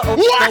water up, now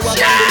I'm on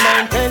the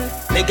mountain.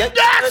 Me get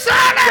that's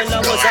all when I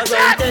was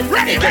around 10.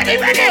 Ready.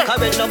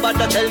 When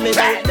nobody tell me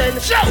about them.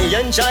 Me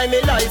enjoy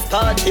me life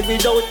party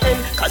without end.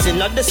 Cause in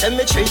the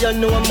cemetery you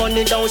know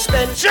money don't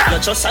spend.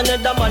 Not just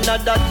another man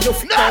that you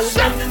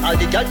found. All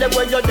the girls them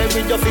where you're there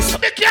with your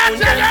fist. Me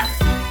can't tell you.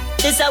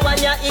 This a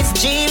one ya is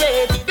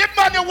G-rated. The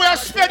money where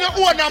spend your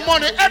own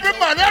money. Every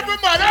man. Every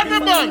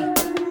man.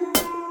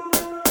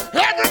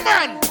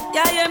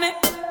 Yeah, hear me?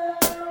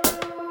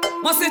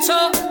 Must it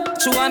show?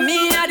 Show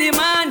me a the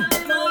man.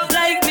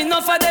 Like me,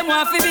 no for them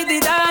want to be the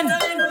dan.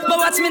 But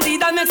watch me the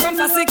dan make some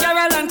fussy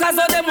Caroline. Cause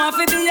all them want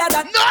to be a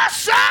that. No,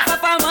 sir.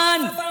 Papa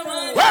man.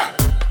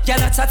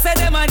 Girl a chat say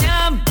them a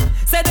yam.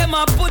 Say them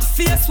a put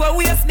face where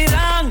waist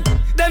belong.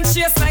 Them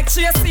chase like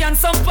Tracy and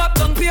some pop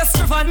down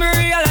pastry for me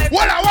realize.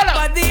 Walla.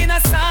 Body in a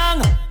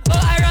song.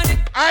 Oh, ironic.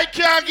 I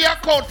can't get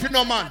a code for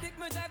no man.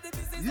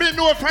 Me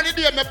know from the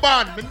day me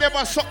born, me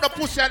never suck the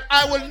pussy and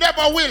I will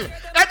never will.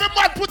 Every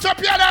man put up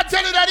here and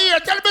tell it that here.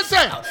 Tell me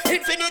say.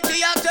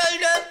 Infinity, I tell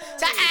them.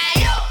 Say,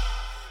 hey, yo.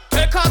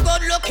 Take a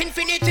good look,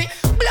 infinity.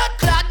 Blood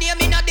clot name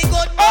in a the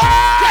good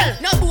book.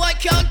 No boy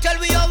can't tell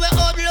we how we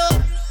old look.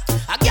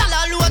 A gal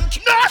alone.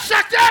 No,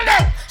 shut tell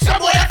them.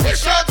 Some boy a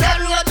fish out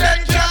and road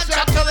then can't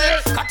chat away.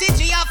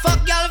 Cottage a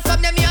fuck gal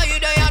from them here, you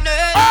there and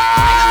there.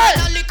 I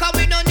don't liquor,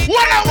 we don't need.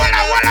 Walla.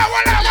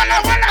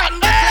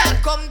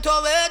 Come to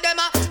where them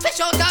a fish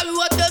out and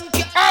road then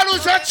can't. All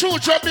who's a true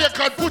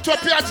Jamaican put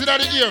up your hands in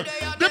the ear.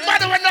 The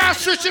man when I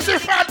switch is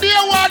if I day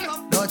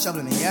one. Don't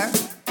trouble me here.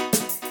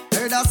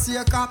 Heard that see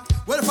a cop.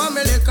 Well, from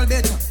a little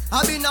bit,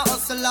 I been a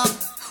hustler.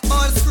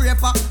 All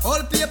scraper,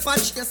 all paper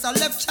chaser,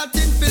 left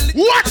chatting Philly.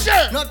 Watch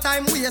it! No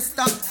time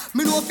waster.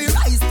 Me know fi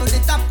rise to the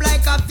top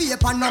like a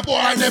vapor. No boy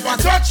I never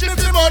touch it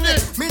for money.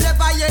 Me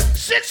never yet.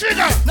 6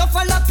 figure. No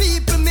follow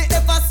people me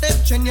ever said.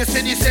 When you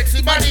see the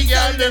sexy body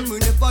girl them. Me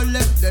never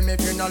left them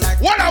if you not like.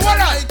 Walla.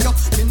 Like you,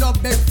 me no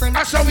best friend.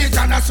 I saw me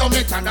done.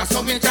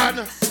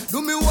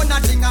 Do me one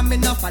thing and me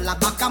no follow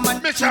back a man.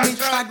 Me tried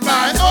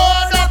my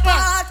own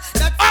part.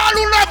 All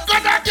who love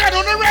God again,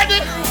 on the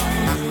ready.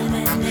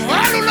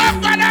 All who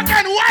love God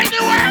again, whiny.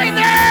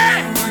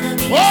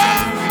 Oh!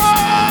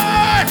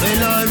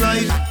 Well,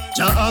 alright,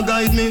 Jah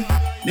guide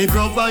me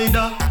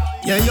provider.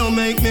 Yeah, you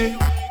make me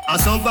a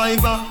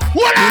survivor.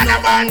 What me no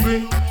hungry,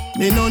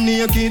 me no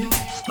naked.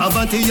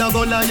 Avanti a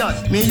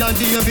Goliath, me a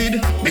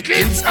David. Me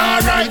kids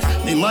alright.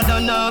 Me mother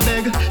na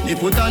beg, me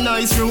put a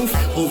nice roof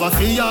over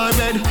for your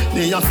bed.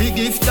 Me a fi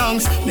give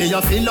thanks, me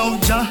a fi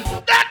love Jah.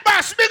 That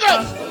bass, big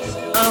up.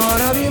 I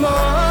wanna be more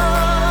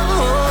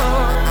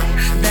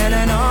than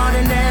an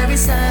ordinary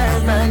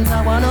servant.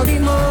 I wanna be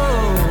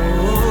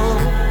more.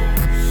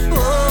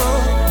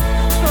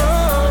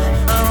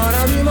 I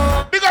wanna be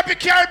more. Big up the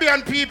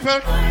Caribbean people.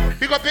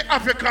 Big up the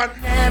African.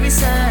 Every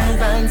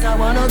servant, I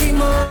wanna be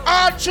more.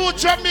 All true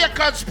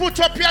Jamaicans put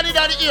up your in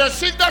the ear.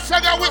 Sing that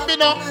song with me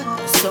now.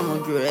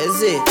 Someone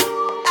crazy.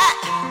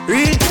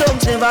 Real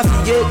thugs never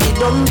forget the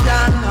dumb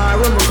plan or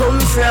where we come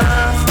from.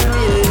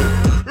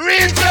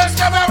 Real thugs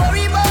never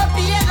worry about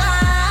pagan.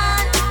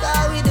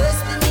 Cause we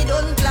destiny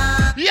don't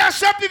plan. Yeah,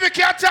 some people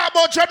can't talk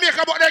about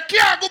Jamaica, but they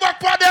can't go back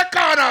for their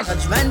corners.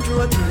 Judgment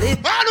road to live.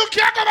 All who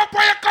can't go back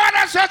for your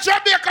corners in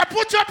Jamaica,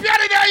 put up your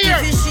in the ear.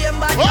 If you shame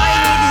bad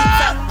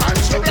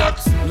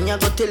me a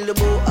go tell you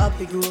about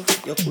happy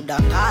growth. You coulda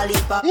call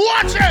it back.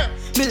 Watch it.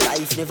 Me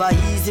life never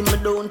easy, me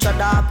don't tread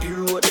the happy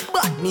road.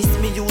 Badness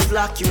me use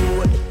like you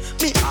road.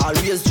 Me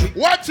always drink.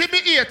 What thing me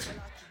eat?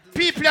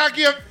 People are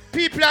give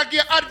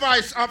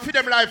advice and feed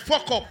them life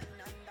fuck up.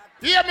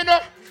 Hear me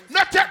now?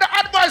 Not take the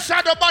advice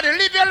of nobody.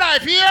 Live your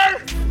life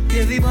here.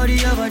 Everybody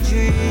have a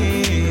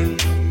dream.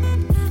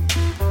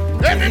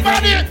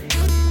 Everybody.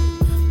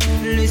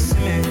 Listen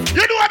me.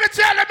 You know what me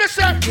tell them,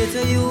 sir? Get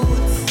a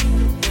youth.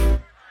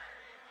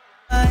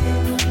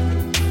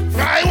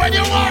 Fly when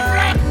you want,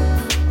 right?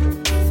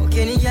 Fuck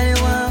any girl you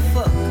want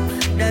fuck.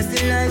 That's the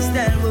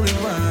lifestyle what we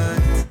want.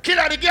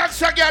 Killer the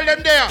gangster girl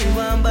them there.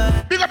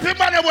 Big up your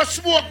man that was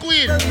smoke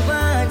weed.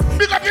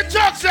 Big up your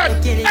Jackson.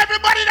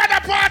 Everybody at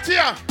the party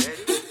here.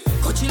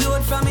 Coachy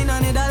load from in a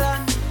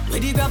Netherlands. Where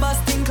the grabbers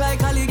think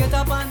like Ali get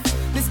up on.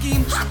 The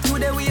scheme hot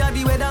today we are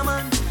the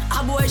weatherman.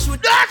 A boy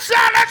shoot. That's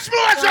all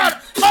explosion.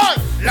 Oh,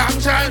 long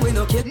time.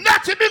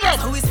 Nothing big up.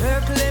 How is her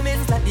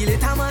Clemens like the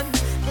little man.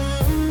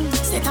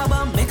 Set a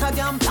bomb, make a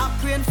damn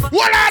black rain for.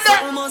 What are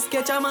that? Almost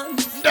catch a man.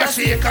 That's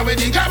it, come with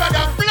the gabba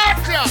damn blood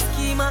clot.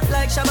 Schema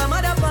like Shabba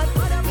Motherpot.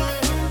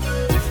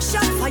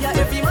 Shot fire,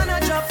 every man a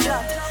drop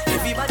flat.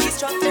 Everybody's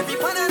trapped, every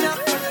pan a knock.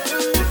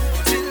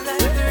 Feel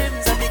like the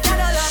rims of the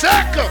Cadillac.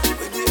 Circle.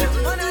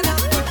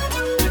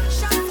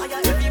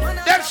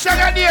 Them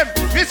sugar name,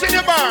 visit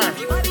the bar.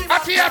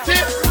 Atty.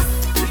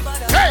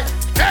 Hey,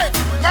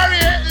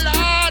 Murray,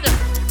 Lord.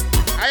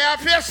 I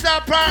have Fiesta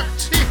Park,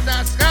 Chief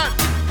Nascan.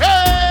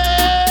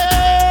 Hey!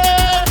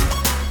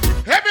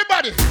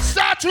 Everybody,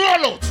 start to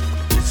roll out.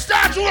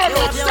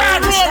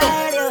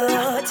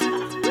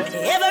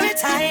 Every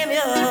time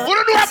you. What do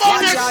you do about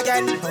this?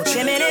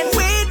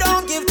 We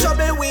don't give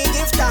trouble, we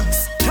give thanks.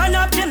 Turn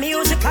up the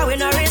music, how we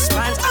no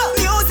response. Oh,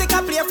 music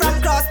I play from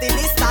across the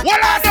distance.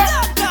 What are they?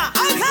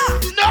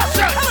 No,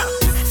 sir.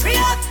 Free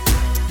up.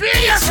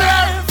 Free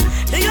yourself.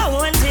 Do your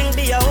own thing,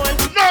 be your own.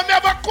 No,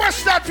 never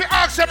question to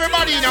ask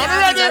everybody now. You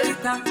ready?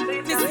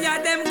 This year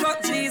them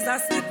cut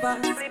Jesus slipper.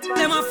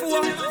 Them a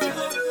fool.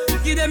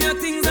 Give them your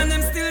things and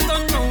them still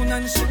turn round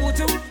and shoot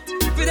you.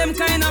 For them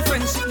kind of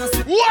friendship, no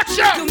slip. Watch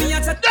out!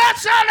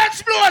 That's all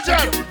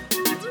explosion!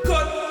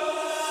 Cut.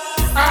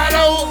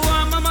 Hello.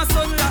 Mama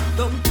son locked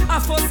down.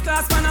 A first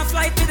class man a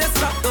flight with the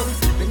strap down.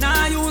 Me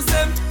nah use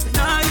them.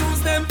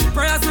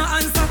 Prayers no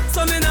answer,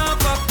 so me nah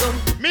fuck them.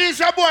 Me is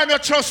a boy no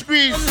trust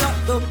breeze.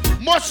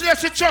 Much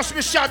less you trust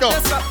me shadow.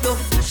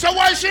 So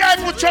why should I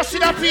put trust in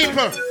the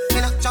people?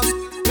 Me not trust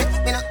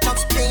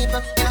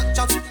people.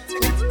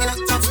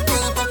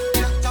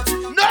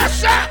 No,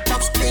 sir.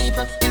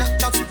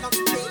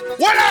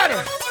 What are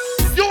they?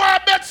 You are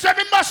bet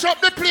 7 mash up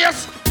the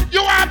place.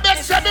 You are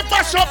bet 7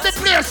 mash up the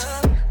place.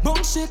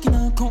 shaking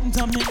and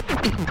count on me.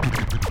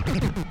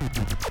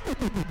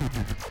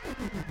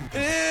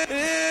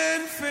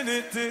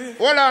 Infinity.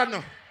 Hold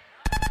on.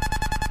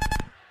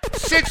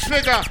 6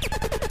 figure.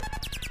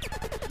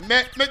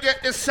 Make me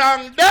get the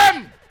song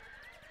them.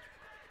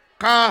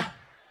 Cause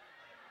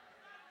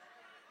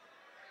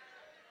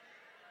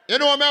you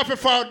know me have to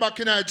fall back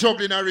in a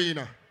juggling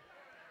arena.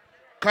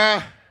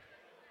 Cause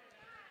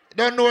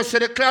don't know say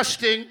the clash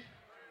thing.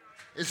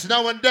 It's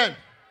now and then.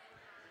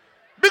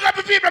 Big up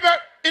the people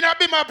in a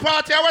Bima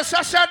party. I was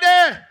Sasha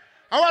there.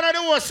 I want to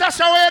do a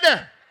Sasha way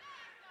there.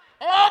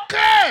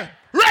 Okay.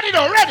 Ready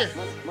now, ready.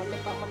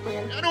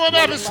 You know what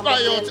I'm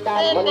spy out.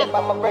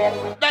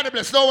 Oh, Danny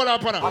Bless, no one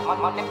up on her.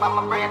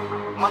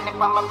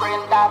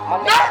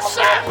 No,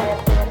 sir.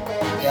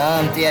 Yeah,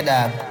 I'm dear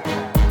dog.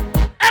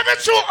 Every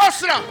true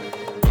hustler.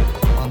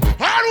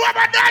 All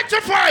over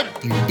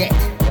 95. You dead.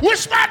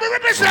 Which man we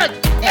represent?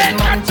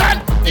 Edmonton.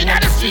 In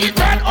the street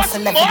and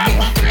hustle every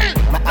day.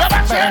 My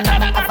affair,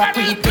 none of a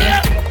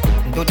prepare.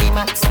 Do the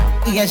max,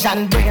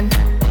 Asian brain.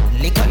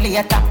 Little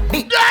later,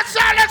 big. That's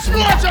all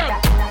explosion.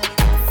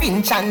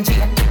 Finch and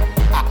Jane.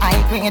 I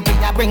grade we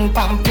a bring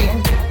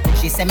pamphlet.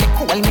 She say me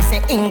cool, me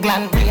say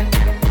England rain.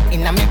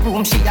 In a me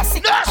room she a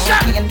sick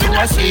and do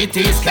a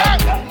CT scan.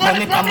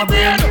 Money pa my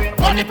brain,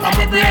 money pa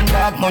my brain,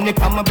 dog. Money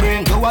pa my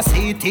brain, do a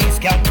CT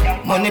scan.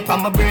 Money pa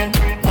my brain,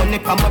 money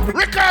pa my brain.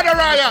 Ricardo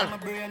Ryan,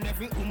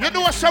 you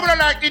know someone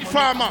like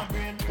Informer.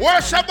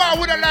 What's about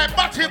with a like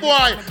Batty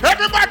Boy?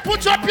 Everybody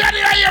put your pen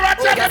in here and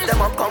tell them.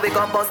 Them up, come we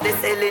gon' bust the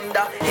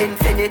cylinder.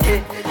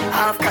 Infinity,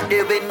 half cut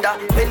the window.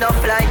 We no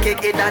fly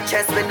kick in the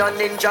chest, we no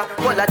ninja.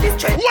 All of this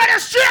trend. What a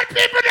straight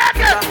people that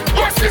get?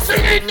 What's the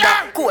cylinder?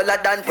 Cooler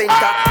than Pinta.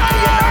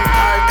 Ian and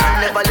Carl can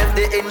never left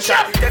the inch.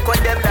 Take on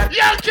them that.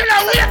 Young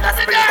killer, we have to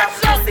be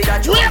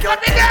dancing. We have to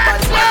be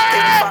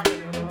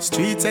dancing.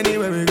 Streets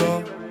anywhere we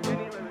go.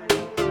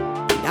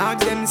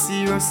 Dogs them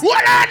serious.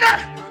 What on the?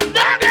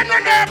 Dog them no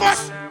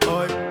nervous.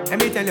 Boy, let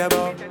me tell you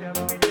about.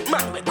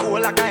 Man, we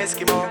cool like a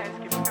Eskimo.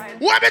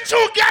 What me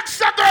two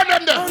gangster girl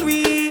them there? And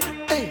we,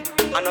 hey,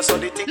 I know so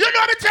the thing. You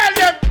know me tell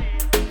them.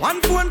 One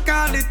phone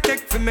call it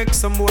take to make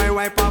some boy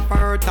wipe up her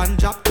hurt and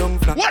drop down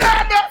flat. What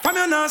on the? From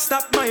you not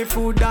stop my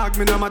food, dog.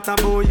 Me no matter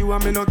about you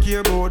and me no care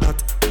about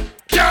that.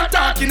 Can't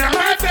talk in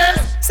my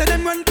face. Say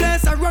them run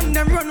place, I run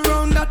them run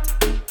round that.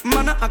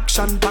 Man a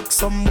action back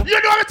some. You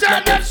know me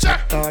tell them, sir.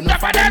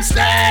 Enough of them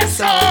stay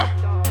so.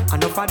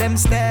 Enough of them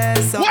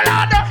stairs so. What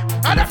on the?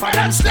 Enough of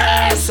them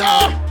stay so.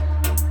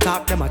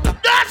 Talk them a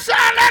talk. That's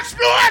all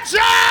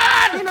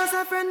explosion. You know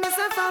say friend, me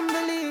say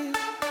family.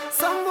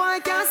 Some boy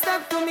can't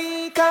step to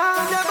me.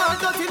 Cause them all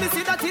dirty, me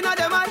see that in a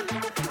them eye.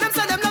 Them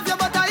say them love you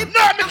but I.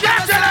 No, me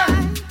can't tell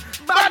them.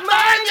 Bad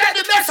mind get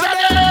the best of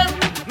them.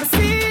 Me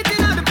see it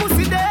in the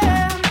pussy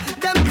them.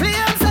 Them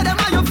claim say them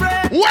are your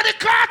friend. What the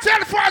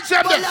cartel for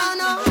them?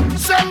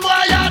 Some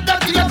boy are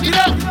dirty up, you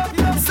know.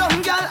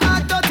 Some girl are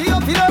dirty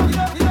up, you know.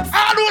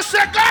 All who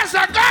say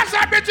Gaza,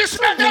 British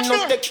men, me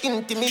no take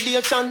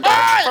intimidation.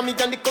 For me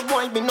and the good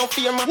boy, me no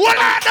fear man. What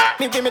are that?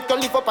 Me be me to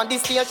live up on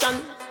this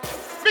station.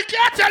 Me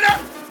can't tell you.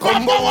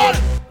 Come on.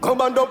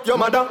 Come and up your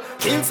mother.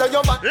 Kill say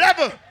your man.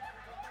 Level.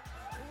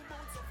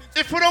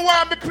 If you don't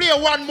want me play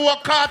one more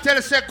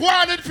cartel, say go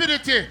on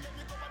Infinity.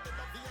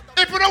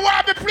 If you don't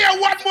want me play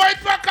one more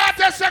for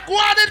cartel, say go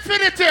on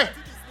Infinity.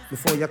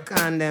 Before you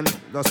can them,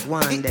 just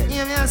one them.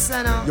 Hear me a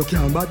say now. You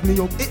can't bad me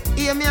up.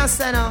 Hear me a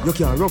say now. You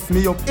can't rough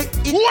me up.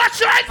 Watch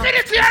your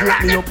Infinity and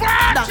rock the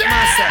party.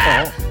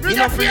 Me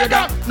no fear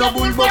that. No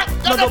bullbuck,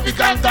 no dopey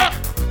canker.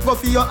 Go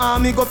for your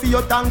army, go for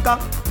your tanker.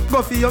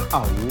 Go for your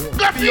ow.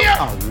 Go for your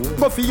ow.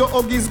 Go for your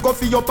huggies, go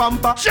for your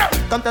pamper.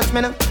 Come touch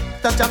me now.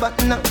 Touch a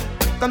button now.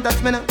 Come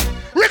touch me now.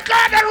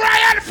 Ricardo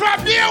Ryan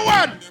from day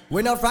one.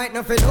 We not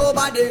frightened for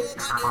nobody,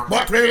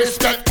 but we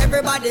respect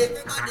everybody,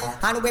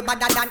 and we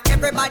better than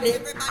everybody.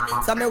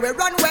 So me we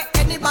run where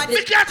anybody.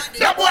 We can't.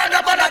 No boy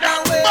no better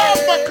than we.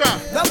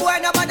 No boy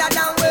no better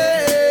than we.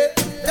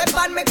 Step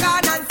on me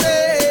can and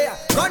say,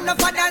 run up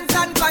for dance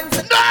and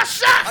fancy. No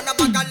sir. On a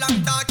bag of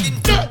long talking.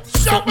 Do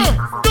something.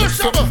 Do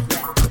something.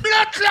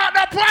 Blood clot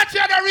the party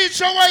and the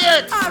reach over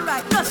yet. All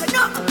right. Nothing.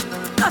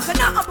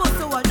 Nothing about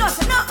the world.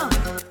 Nothing.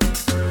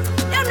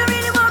 Them no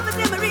really want to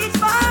see me reach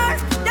far.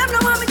 Them no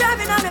want me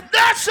driving on the.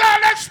 That's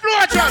all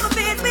explosion. I'm a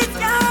face with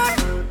scar.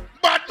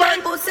 Bad man.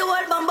 Pussy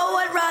old bumbo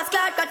old brass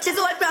clock. Catches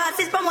old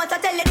grasses from what I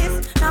tell you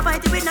this. Now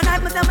fight with no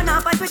knife, myself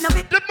now fight with no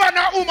bit. The man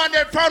and woman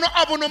they found no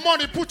have no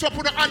money. Put up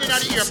on the hand in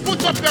the ear.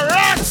 Put up your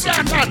right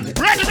Satan.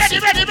 Ready.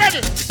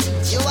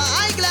 You are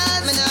high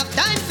glass, me not have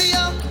time for you.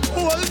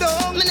 Hold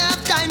on, me not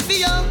have time for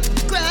you.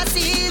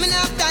 Grassy, me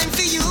not have time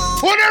for you.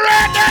 Who the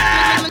red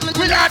there?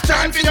 We got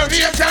time for your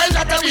real time,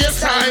 not the real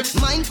time.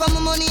 Mine for my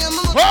money and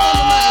my money.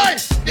 Boy,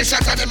 the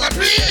shot of them a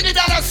free, the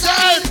dollar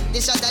sign. The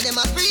shot of them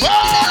a free, the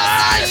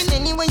dollar sign.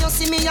 Anyway you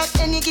see me at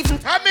any given.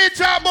 I mean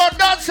talk about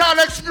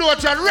dancehall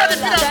explosion. Ready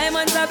for that?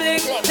 Diamonds are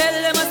blink, tell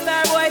them a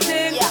star boy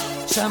thing.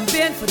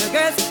 Champagne for the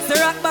girls, the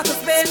rock back of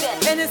Spain.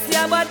 Hennessy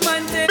a bad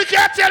man thing. We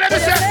can't tell them,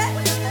 say.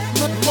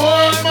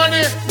 More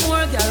money.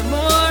 More girl,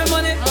 more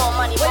money. More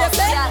money, more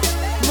girl.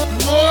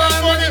 More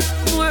money.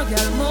 More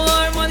girl,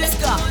 more money.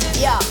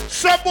 Yeah.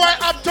 Some boy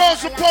have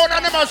 £1,000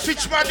 and never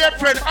switch my dead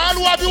friend. All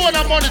who have you want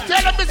money,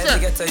 tell them Let's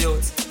get a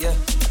youth, yeah.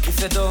 If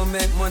you don't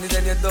make money,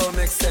 then you don't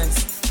make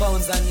sense.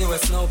 Pounds and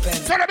US, no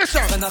pence. Tell them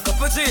spend a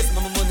couple G's,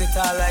 my money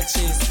tall like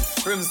cheese.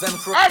 Rims them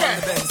crook on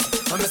the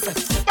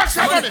Benz. Back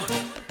some money.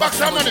 Back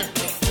some money.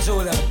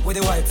 Julia, with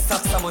the white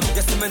stacks of money.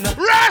 Guess the men.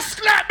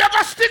 Rascal, they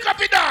go stick up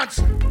in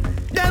dance.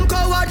 Them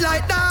coward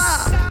like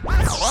that.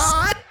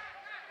 What?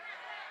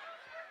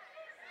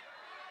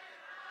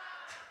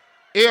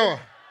 Yo.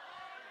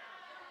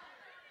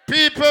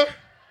 People,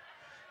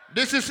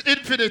 this is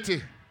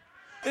infinity.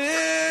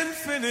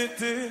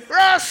 Infinity.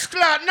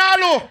 Rascal,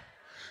 Nalu.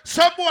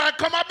 Some boy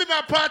come up in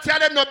my party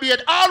and them no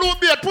beard. All who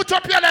beard, put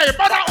up your name.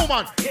 Man a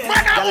woman.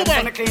 Man a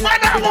woman.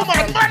 Man a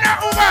woman. Man a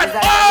woman.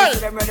 Oi.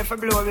 Them ready for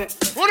blow me.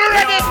 Who you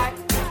ready?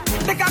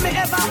 Because me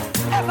ever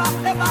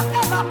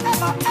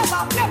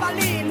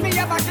lean. Me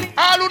ever clean.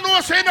 All who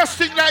know say no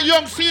sing like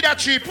young cedar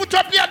tree. Put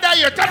up your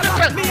name. Tell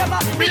them. Me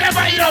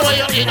ever in where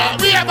you in.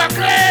 Me ever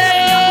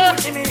clean.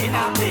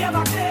 Me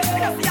ever clean.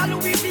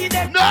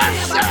 No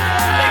sir.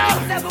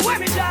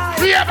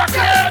 Me ever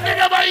clean. Me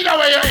never in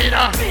where you in.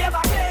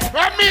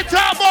 When me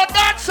talk about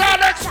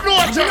dancehall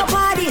explosion. You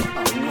party.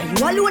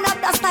 You alone have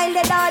the style,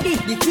 the daddy.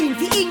 The queen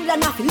for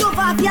England, have love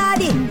of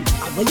yardy.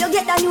 And when you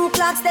get the new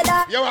clocks, the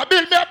daddy. Yo, I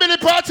build me a Billy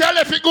party, I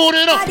left it good,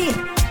 you know.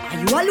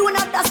 And you alone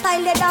have the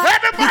style, the daddy.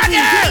 Everybody. The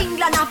queen for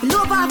England, have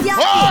love of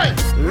yardy. Boy,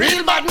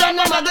 real bad man,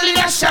 I'm a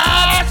gonna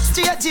shots.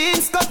 Straight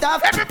jeans, cut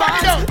off.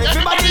 Everybody know.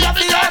 Everybody have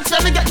the arms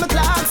when me get my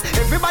clocks.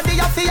 Everybody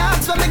have the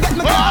arms when me get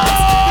my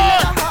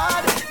clocks.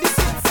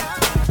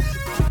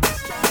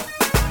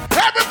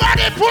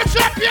 Everybody put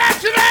your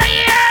hands in the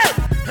air!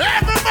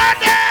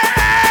 Everybody!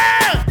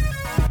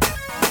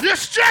 You're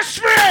stress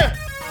free!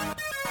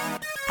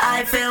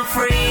 I feel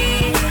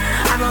free.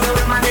 I'm only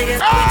with my niggas.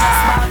 We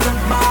just bought the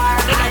bar.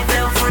 I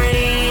feel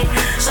free.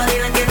 Shawty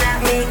looking at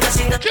me cause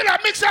she Kill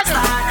that mix again.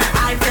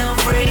 I feel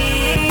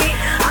free.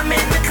 I'm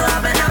in the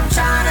club and I'm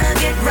trying to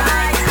get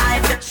right.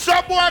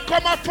 Some boy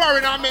come up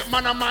foreign and make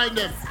man mind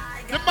them.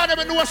 The man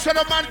even know so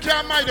the man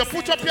can't mind you.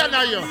 Put up your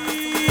hand here.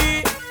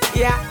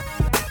 Yeah.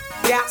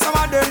 Yeah, some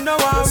of them know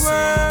our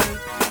word.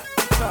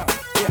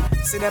 Yeah,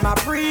 see them a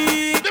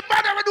pre. The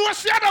man ever do a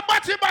see the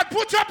body, but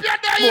put up your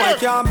hand. Boy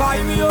can't buy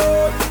me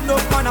out. No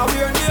man a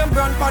wear name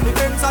brand for the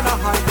Benz and a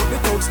high. But the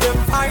thugs them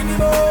find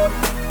him out.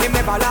 Him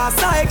never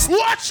last like.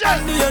 Watch it.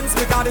 And the ends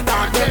because the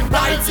dog them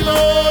bite him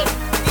out.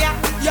 Yeah,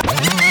 yeah.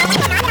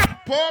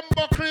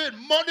 Bomba clean,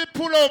 money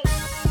pull up.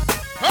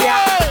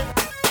 Yeah,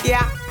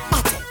 yeah.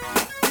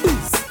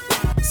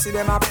 See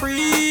them a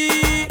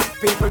pre.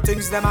 People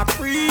thinks them a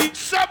pre.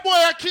 Some boy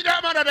a kid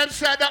that man of them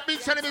said that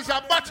means him is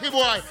a batty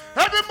boy.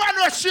 Every man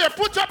was share,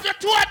 put up your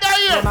two under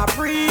here. Them a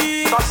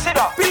pre.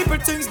 Consider. People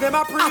thinks them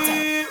a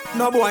pre.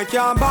 No boy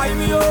can't buy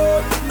me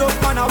out. No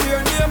man a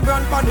wear name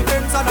brand for the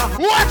Benz and a.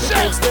 Watch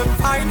it. Them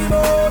find him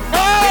out.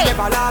 Hey. They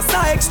never last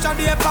a extra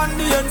day on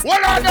the ends.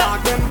 What are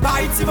them? Them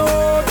bite him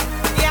out.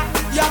 Yeah.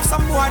 You have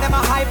some boy them a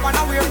hype and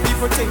a weird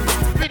people think.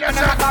 And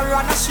them a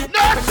run a shit.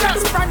 No sir.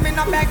 Friend me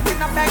no beg.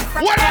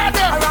 What are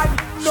them? Alright.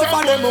 No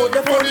for them out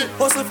the money.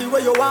 Hustle for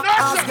where you want.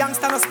 Ask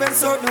youngster to spend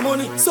certain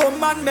money. Some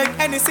man make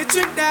any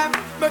trick them.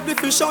 Make the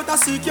fish out a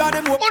secure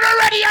them. Who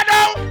ready you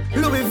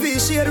know? Louis V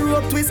shade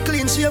rope twist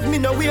clean shave. Me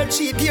no wear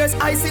cheap ears.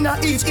 Ice in a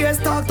each ear.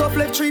 Start up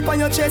left trip on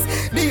your chest.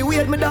 Be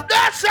weird me that.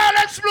 That's all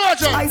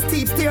explosion. Ice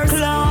deep stairs.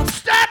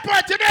 Stop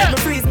right today. Me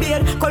freeze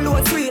beard.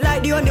 Cologne sweet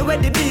like the only way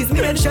the bees. Me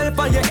and shelf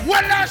on you.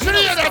 Well last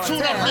year that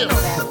tune up here.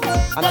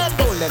 And I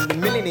told them the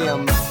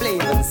millennium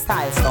flavor and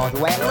style start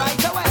well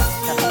right away.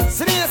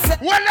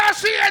 Well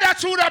last year that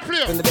tune up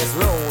here. In the best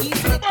road.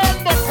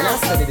 And I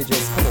studied the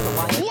just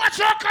cool. What's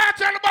your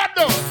cartel about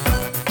though?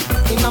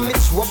 In a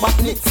mix, robot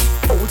knits,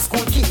 old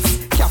school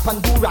kits, cap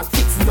and do-rag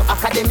fits, no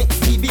academics,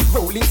 BB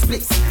rolling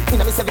splits.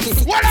 In a me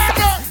 76, what are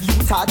you?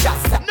 Utah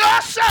Jazz. No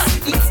sir.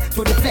 It's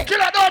to the flex.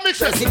 Killer don't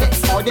mix it. Presidents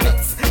or the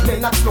Mets,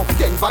 then not snuff,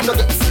 Denver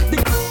Nuggets.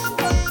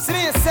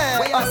 Serious,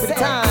 pass the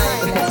time.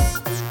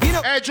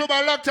 Hey,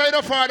 Juba, lock tight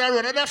up for the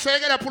road. I'm not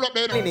saying I pull up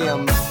there.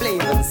 Millennium,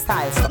 flavor and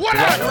style. What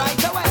are you?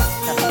 Right away.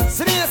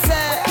 Serious,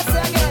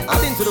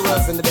 I've been to the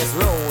worst and the best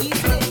road.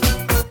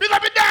 Big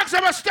up the dogs,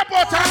 I'm a step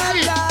out and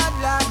sleep.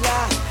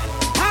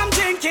 I'm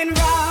drinking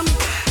rum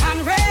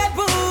and Red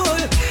Bull.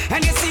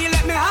 And you see,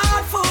 let me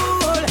heart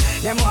full.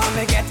 Them want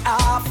me get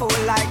awful.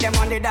 Like them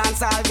on the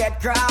dance, I'll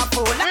get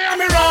grappled. Let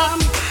me rum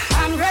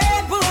and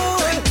Red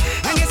Bull.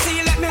 And you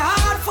see, let me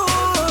heart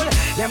full.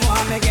 Them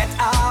want me get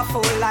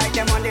awful. Like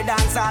them on the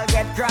dance, I'll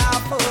get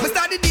grappled.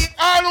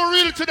 All who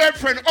real to them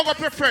friend, hug up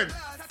your friend.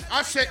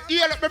 I say,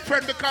 heal up my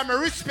friend because I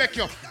respect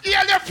you.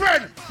 Heal your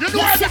friend. You know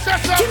what I say,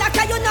 sir? Killer,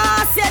 can you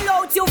not sell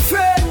out your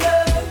friend?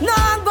 No,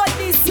 God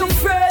this your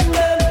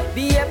friend.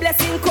 Be a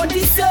blessing,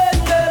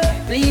 condescend.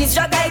 Please,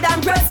 your guide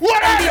and press.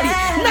 What are you?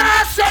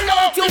 Not sell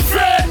out your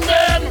friend.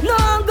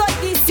 No, God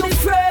this your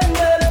friend.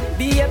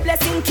 Be a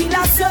blessing,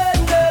 killer son.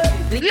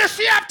 You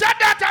see, after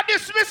that, I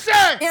dismiss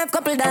it. You have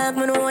couple dog,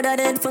 me know what that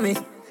did for me.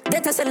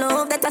 That I say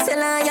love, that I say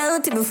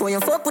loyalty. Before you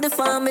fuck with the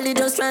family,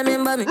 just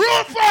remember me.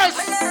 Rufus!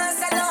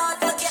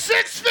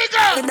 6 figures!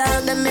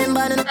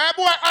 Hey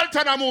boy,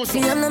 Altana Musa.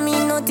 See, I'm not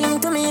mean nothing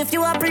to me. If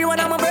you are free, one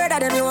of my brother,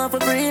 then you want to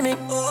free me.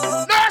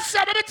 No,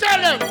 sir, let me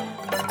tell them.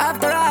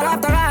 After all,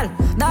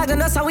 dog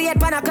and us a wait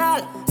pan a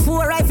call.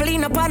 4 rifle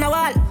in upon a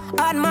wall.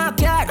 On my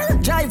car,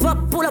 drive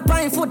up, pull up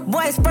on foot.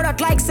 Boys spread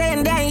out like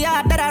saying damn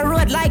yard. That I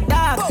road like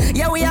dog.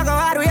 Yeah, we a go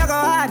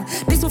hard.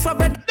 This is for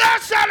bread.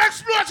 That's all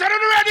explosion, are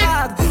you ready?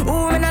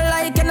 Who me not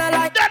like and I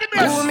like.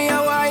 Who me a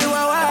why, you a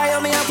why.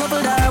 You me a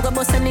couple dog, we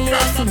bust a knee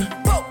for me.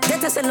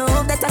 That I say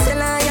love, that I say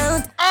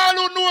loyalty. All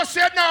who know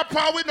say now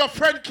power with no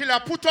friend killer.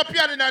 Put up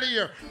your hand in the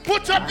ear.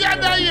 Put up your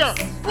hand in the ear.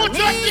 Put up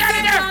your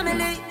hand in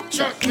the ear.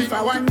 If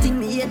I want thing,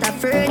 me hate a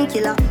friend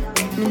killer.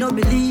 Me no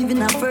believe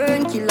in a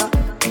friend killer.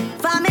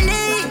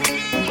 Family.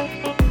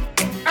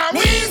 And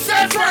we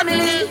say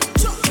family.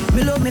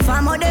 Me love me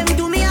family, them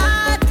do me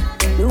heart.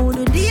 No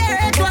do the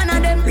earth, one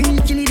of them.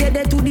 Real kill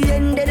it to the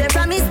end, they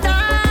from me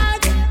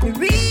start.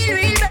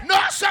 Real. No,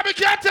 sir, me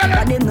can't tell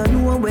them. Them no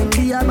know when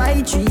we a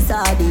buy 3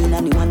 sardines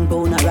and the 1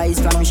 pound of rice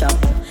from shop.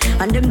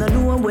 And them no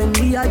know when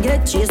we a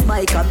get chased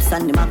by cops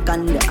and the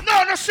macanda.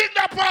 No, sing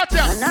that part.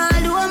 And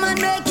all the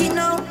woman make it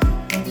now.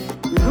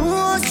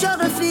 No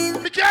struggle feel.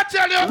 Me can't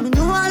tell you. Me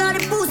know all of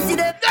the pussy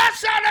them.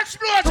 That's all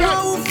explosion.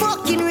 Oh,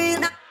 fucking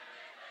real.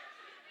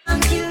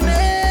 And kill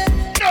me.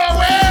 No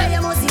way.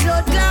 You must see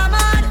blood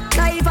glamour.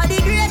 Life are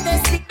the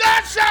greatest thing.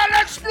 That's all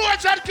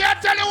explosion.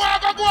 Can't tell you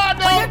what I go on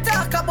now. When you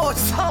talk about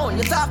sound,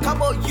 you talk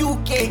about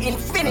UK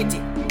Infinity.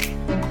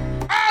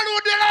 All who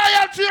the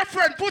loyal to your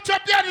friend, put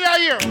up your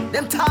hand here.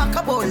 Them talk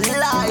about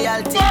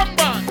loyalty.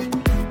 Bamba.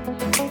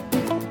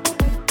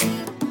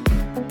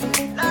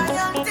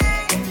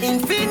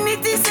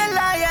 Infinity say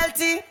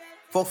loyalty.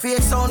 For fake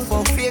sound,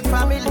 for fake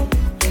family.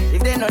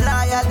 If they no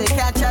loyal, they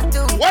can't chat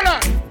too.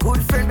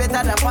 Good friend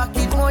better than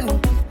pocket money.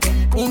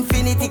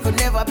 Infinity could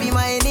never be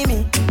my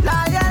enemy.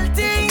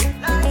 Loyalty.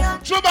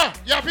 Chuba,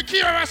 you have to be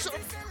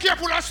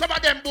careful of some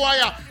of them boy.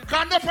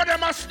 Can't no for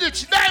them a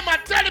snitch.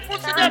 Diamond, tell the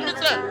pussy them me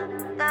say.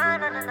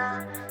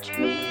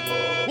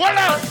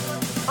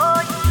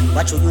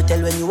 What should you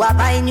tell when you are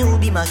buying new?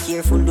 Be more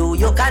careful though,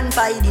 you can't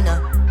find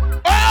dinner.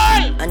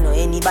 I know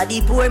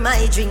anybody pour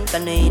my drink, I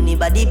know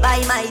anybody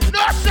buy my drink.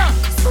 No, sir.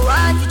 So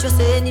I teach us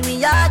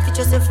enemy, I teach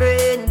us a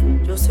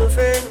friend. Just a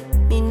friend.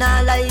 Me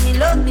nah lie, me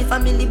love me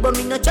family, but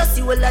me not trust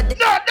you all of them.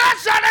 No,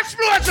 that's an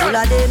explosion. All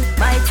of them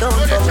might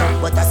sound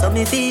fun, but that's how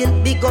me feel.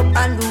 Big up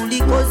and rule,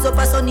 cause up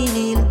a sunny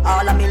kneel.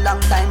 All of me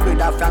long time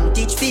brother from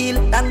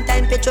Teachfield. Long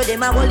time petro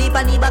them a whole heap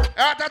on the back.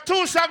 After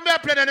 2 songs me a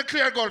play in the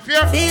clear golf,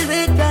 yeah? Filled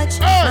with grudge,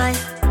 my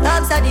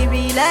dogs are the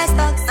realest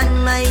dogs,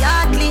 and my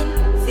heart clean.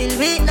 Filled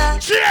with love.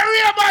 Cheer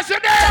your boss in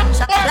there.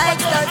 Like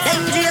the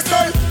dangerous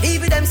soul.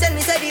 Even them send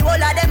me say the whole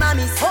of them a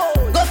miss.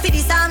 Go for the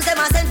Psalms, them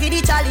a send for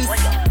the chalice.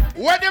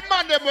 When the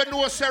man them will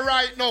know say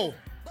right now,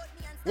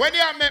 when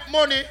you make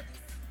money,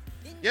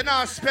 you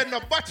not spend no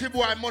body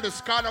boy money,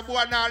 because the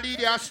boy now lead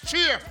you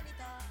astray.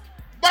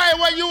 Buy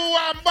what you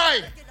want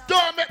buy.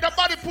 Don't make the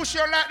body push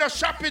you like the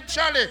shopping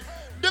trolley.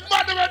 The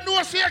man will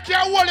know say you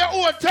can't hold your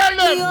own. Tell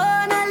them.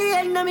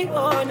 Me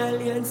own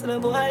alien, so the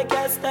boy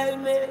can't style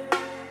me.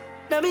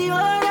 Me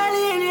own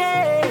alien,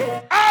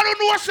 yeah. I don't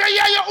know say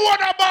yeah you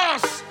own a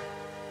boss.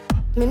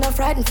 Me no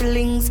frightened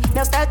feelings,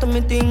 now start to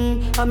me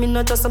thing. I mean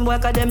not just some boy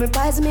cause them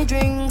replies me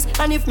drinks.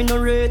 And if me no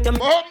rate them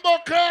Bumbo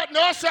cloud,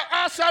 no sir,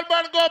 Asal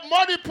man go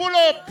money pull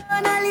up.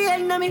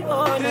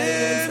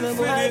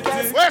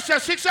 Where's the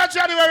 6th of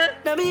January?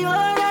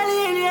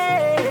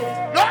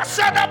 No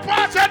sir, the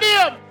part of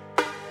them.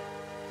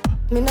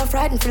 Me no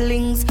frightened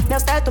feelings, now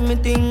start to me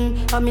thing.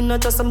 I mean not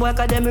just some boy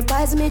cause them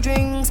replies me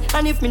drinks.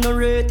 And if me no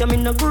rate them, me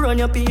no go run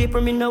your people,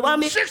 me no want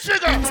me 6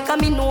 figures.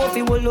 Cause me know if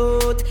he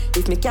will out.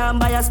 If me can't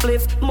buy a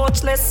spliff,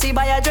 much less see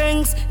buy a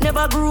drinks.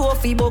 Never grew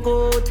up he bug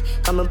out.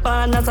 And my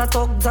pan as a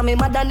thugs and my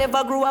mother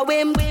never grew a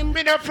whim.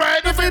 Me no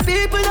frightened of it.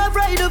 People no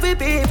frightened of it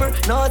people.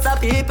 No some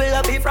people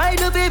a be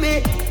frightened of it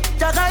me.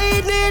 Just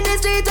hide me in the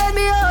street and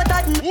me out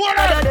at what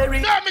are they?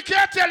 No, me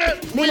can't tell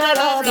it. Me no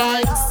love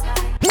lies.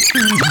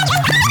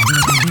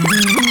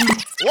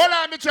 Hold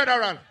on, me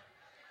general.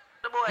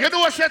 You know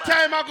what's the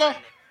time ago?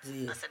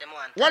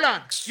 Hold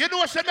on. You know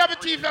what's the never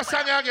TV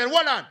song again?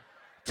 Hold on.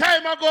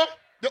 Time ago,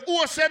 the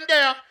horse in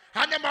there,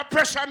 and them a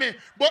pressure me.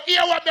 But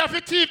here what me have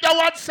to teeth the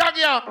one song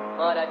here.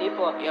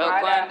 Yo,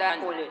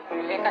 Kwandan. We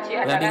big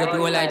up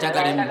you like Jack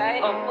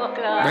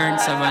Burn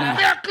Savannah.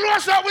 We are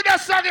close up with the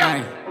song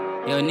here.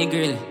 Yo,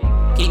 Negril,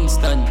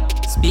 Kingston,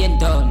 Spain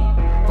Town,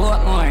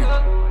 Portmore.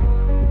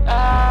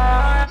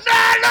 No!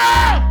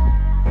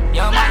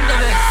 Yo, man, the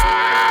best.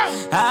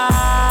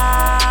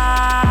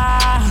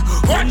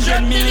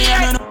 100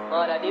 million.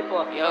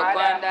 Yo,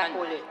 Kwandan.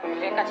 We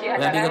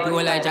big up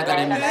you like Jack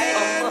Burn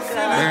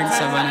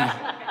Savannah,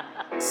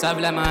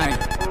 Savlamar.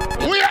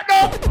 We are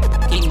now.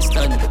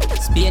 Kingston,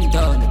 Spain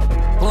Town,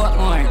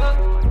 Portmore.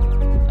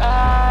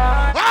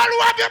 All who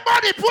have your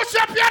money, push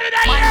up your in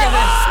the air.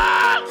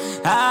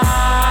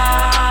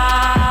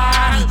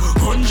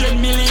 100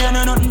 million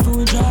and nothing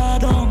for draw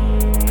down.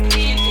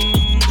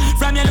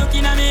 From your look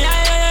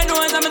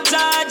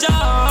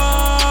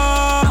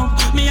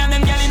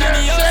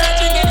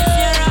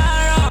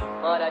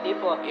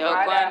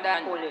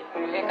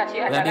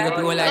big up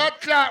you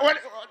like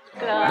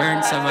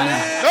Burn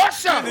Savannah,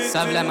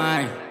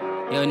 Savlamar,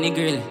 yo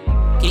Negril,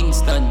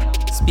 Kingston,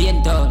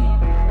 Spain Town,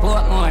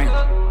 Portmore.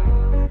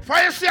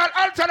 Fire see an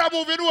altar that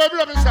movie, no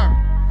blow me song.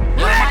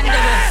 Yo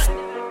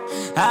Mandeville.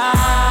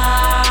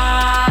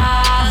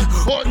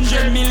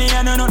 100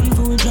 million and nothing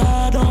for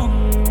Jordan.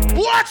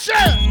 Watch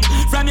it!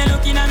 From you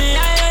looking at me,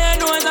 I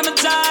know I'm a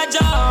charge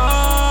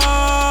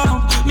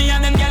up. Me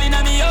and them girl in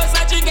me house,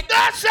 I drink it.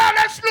 That's all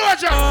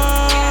explosion!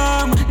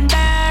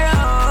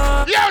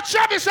 Yo,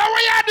 Chubby, so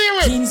what you deal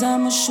with? Jeans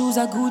on my shoes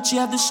are Gucci,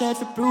 have the shirt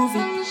for prove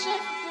it.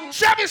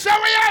 Chubby, so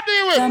what you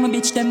deal with? I'm a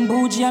bitch, them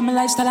bougie, I'm a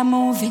lifestyle, a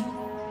movie.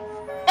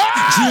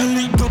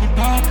 G-League double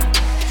park,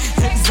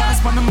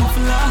 exhaust on the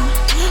muffler.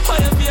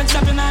 Fire feel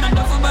chopping on a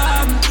duffel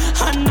bag.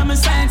 And I'm a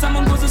science, I'm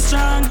a go so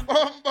strong.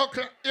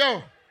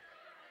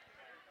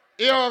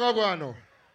 Yo, go on now.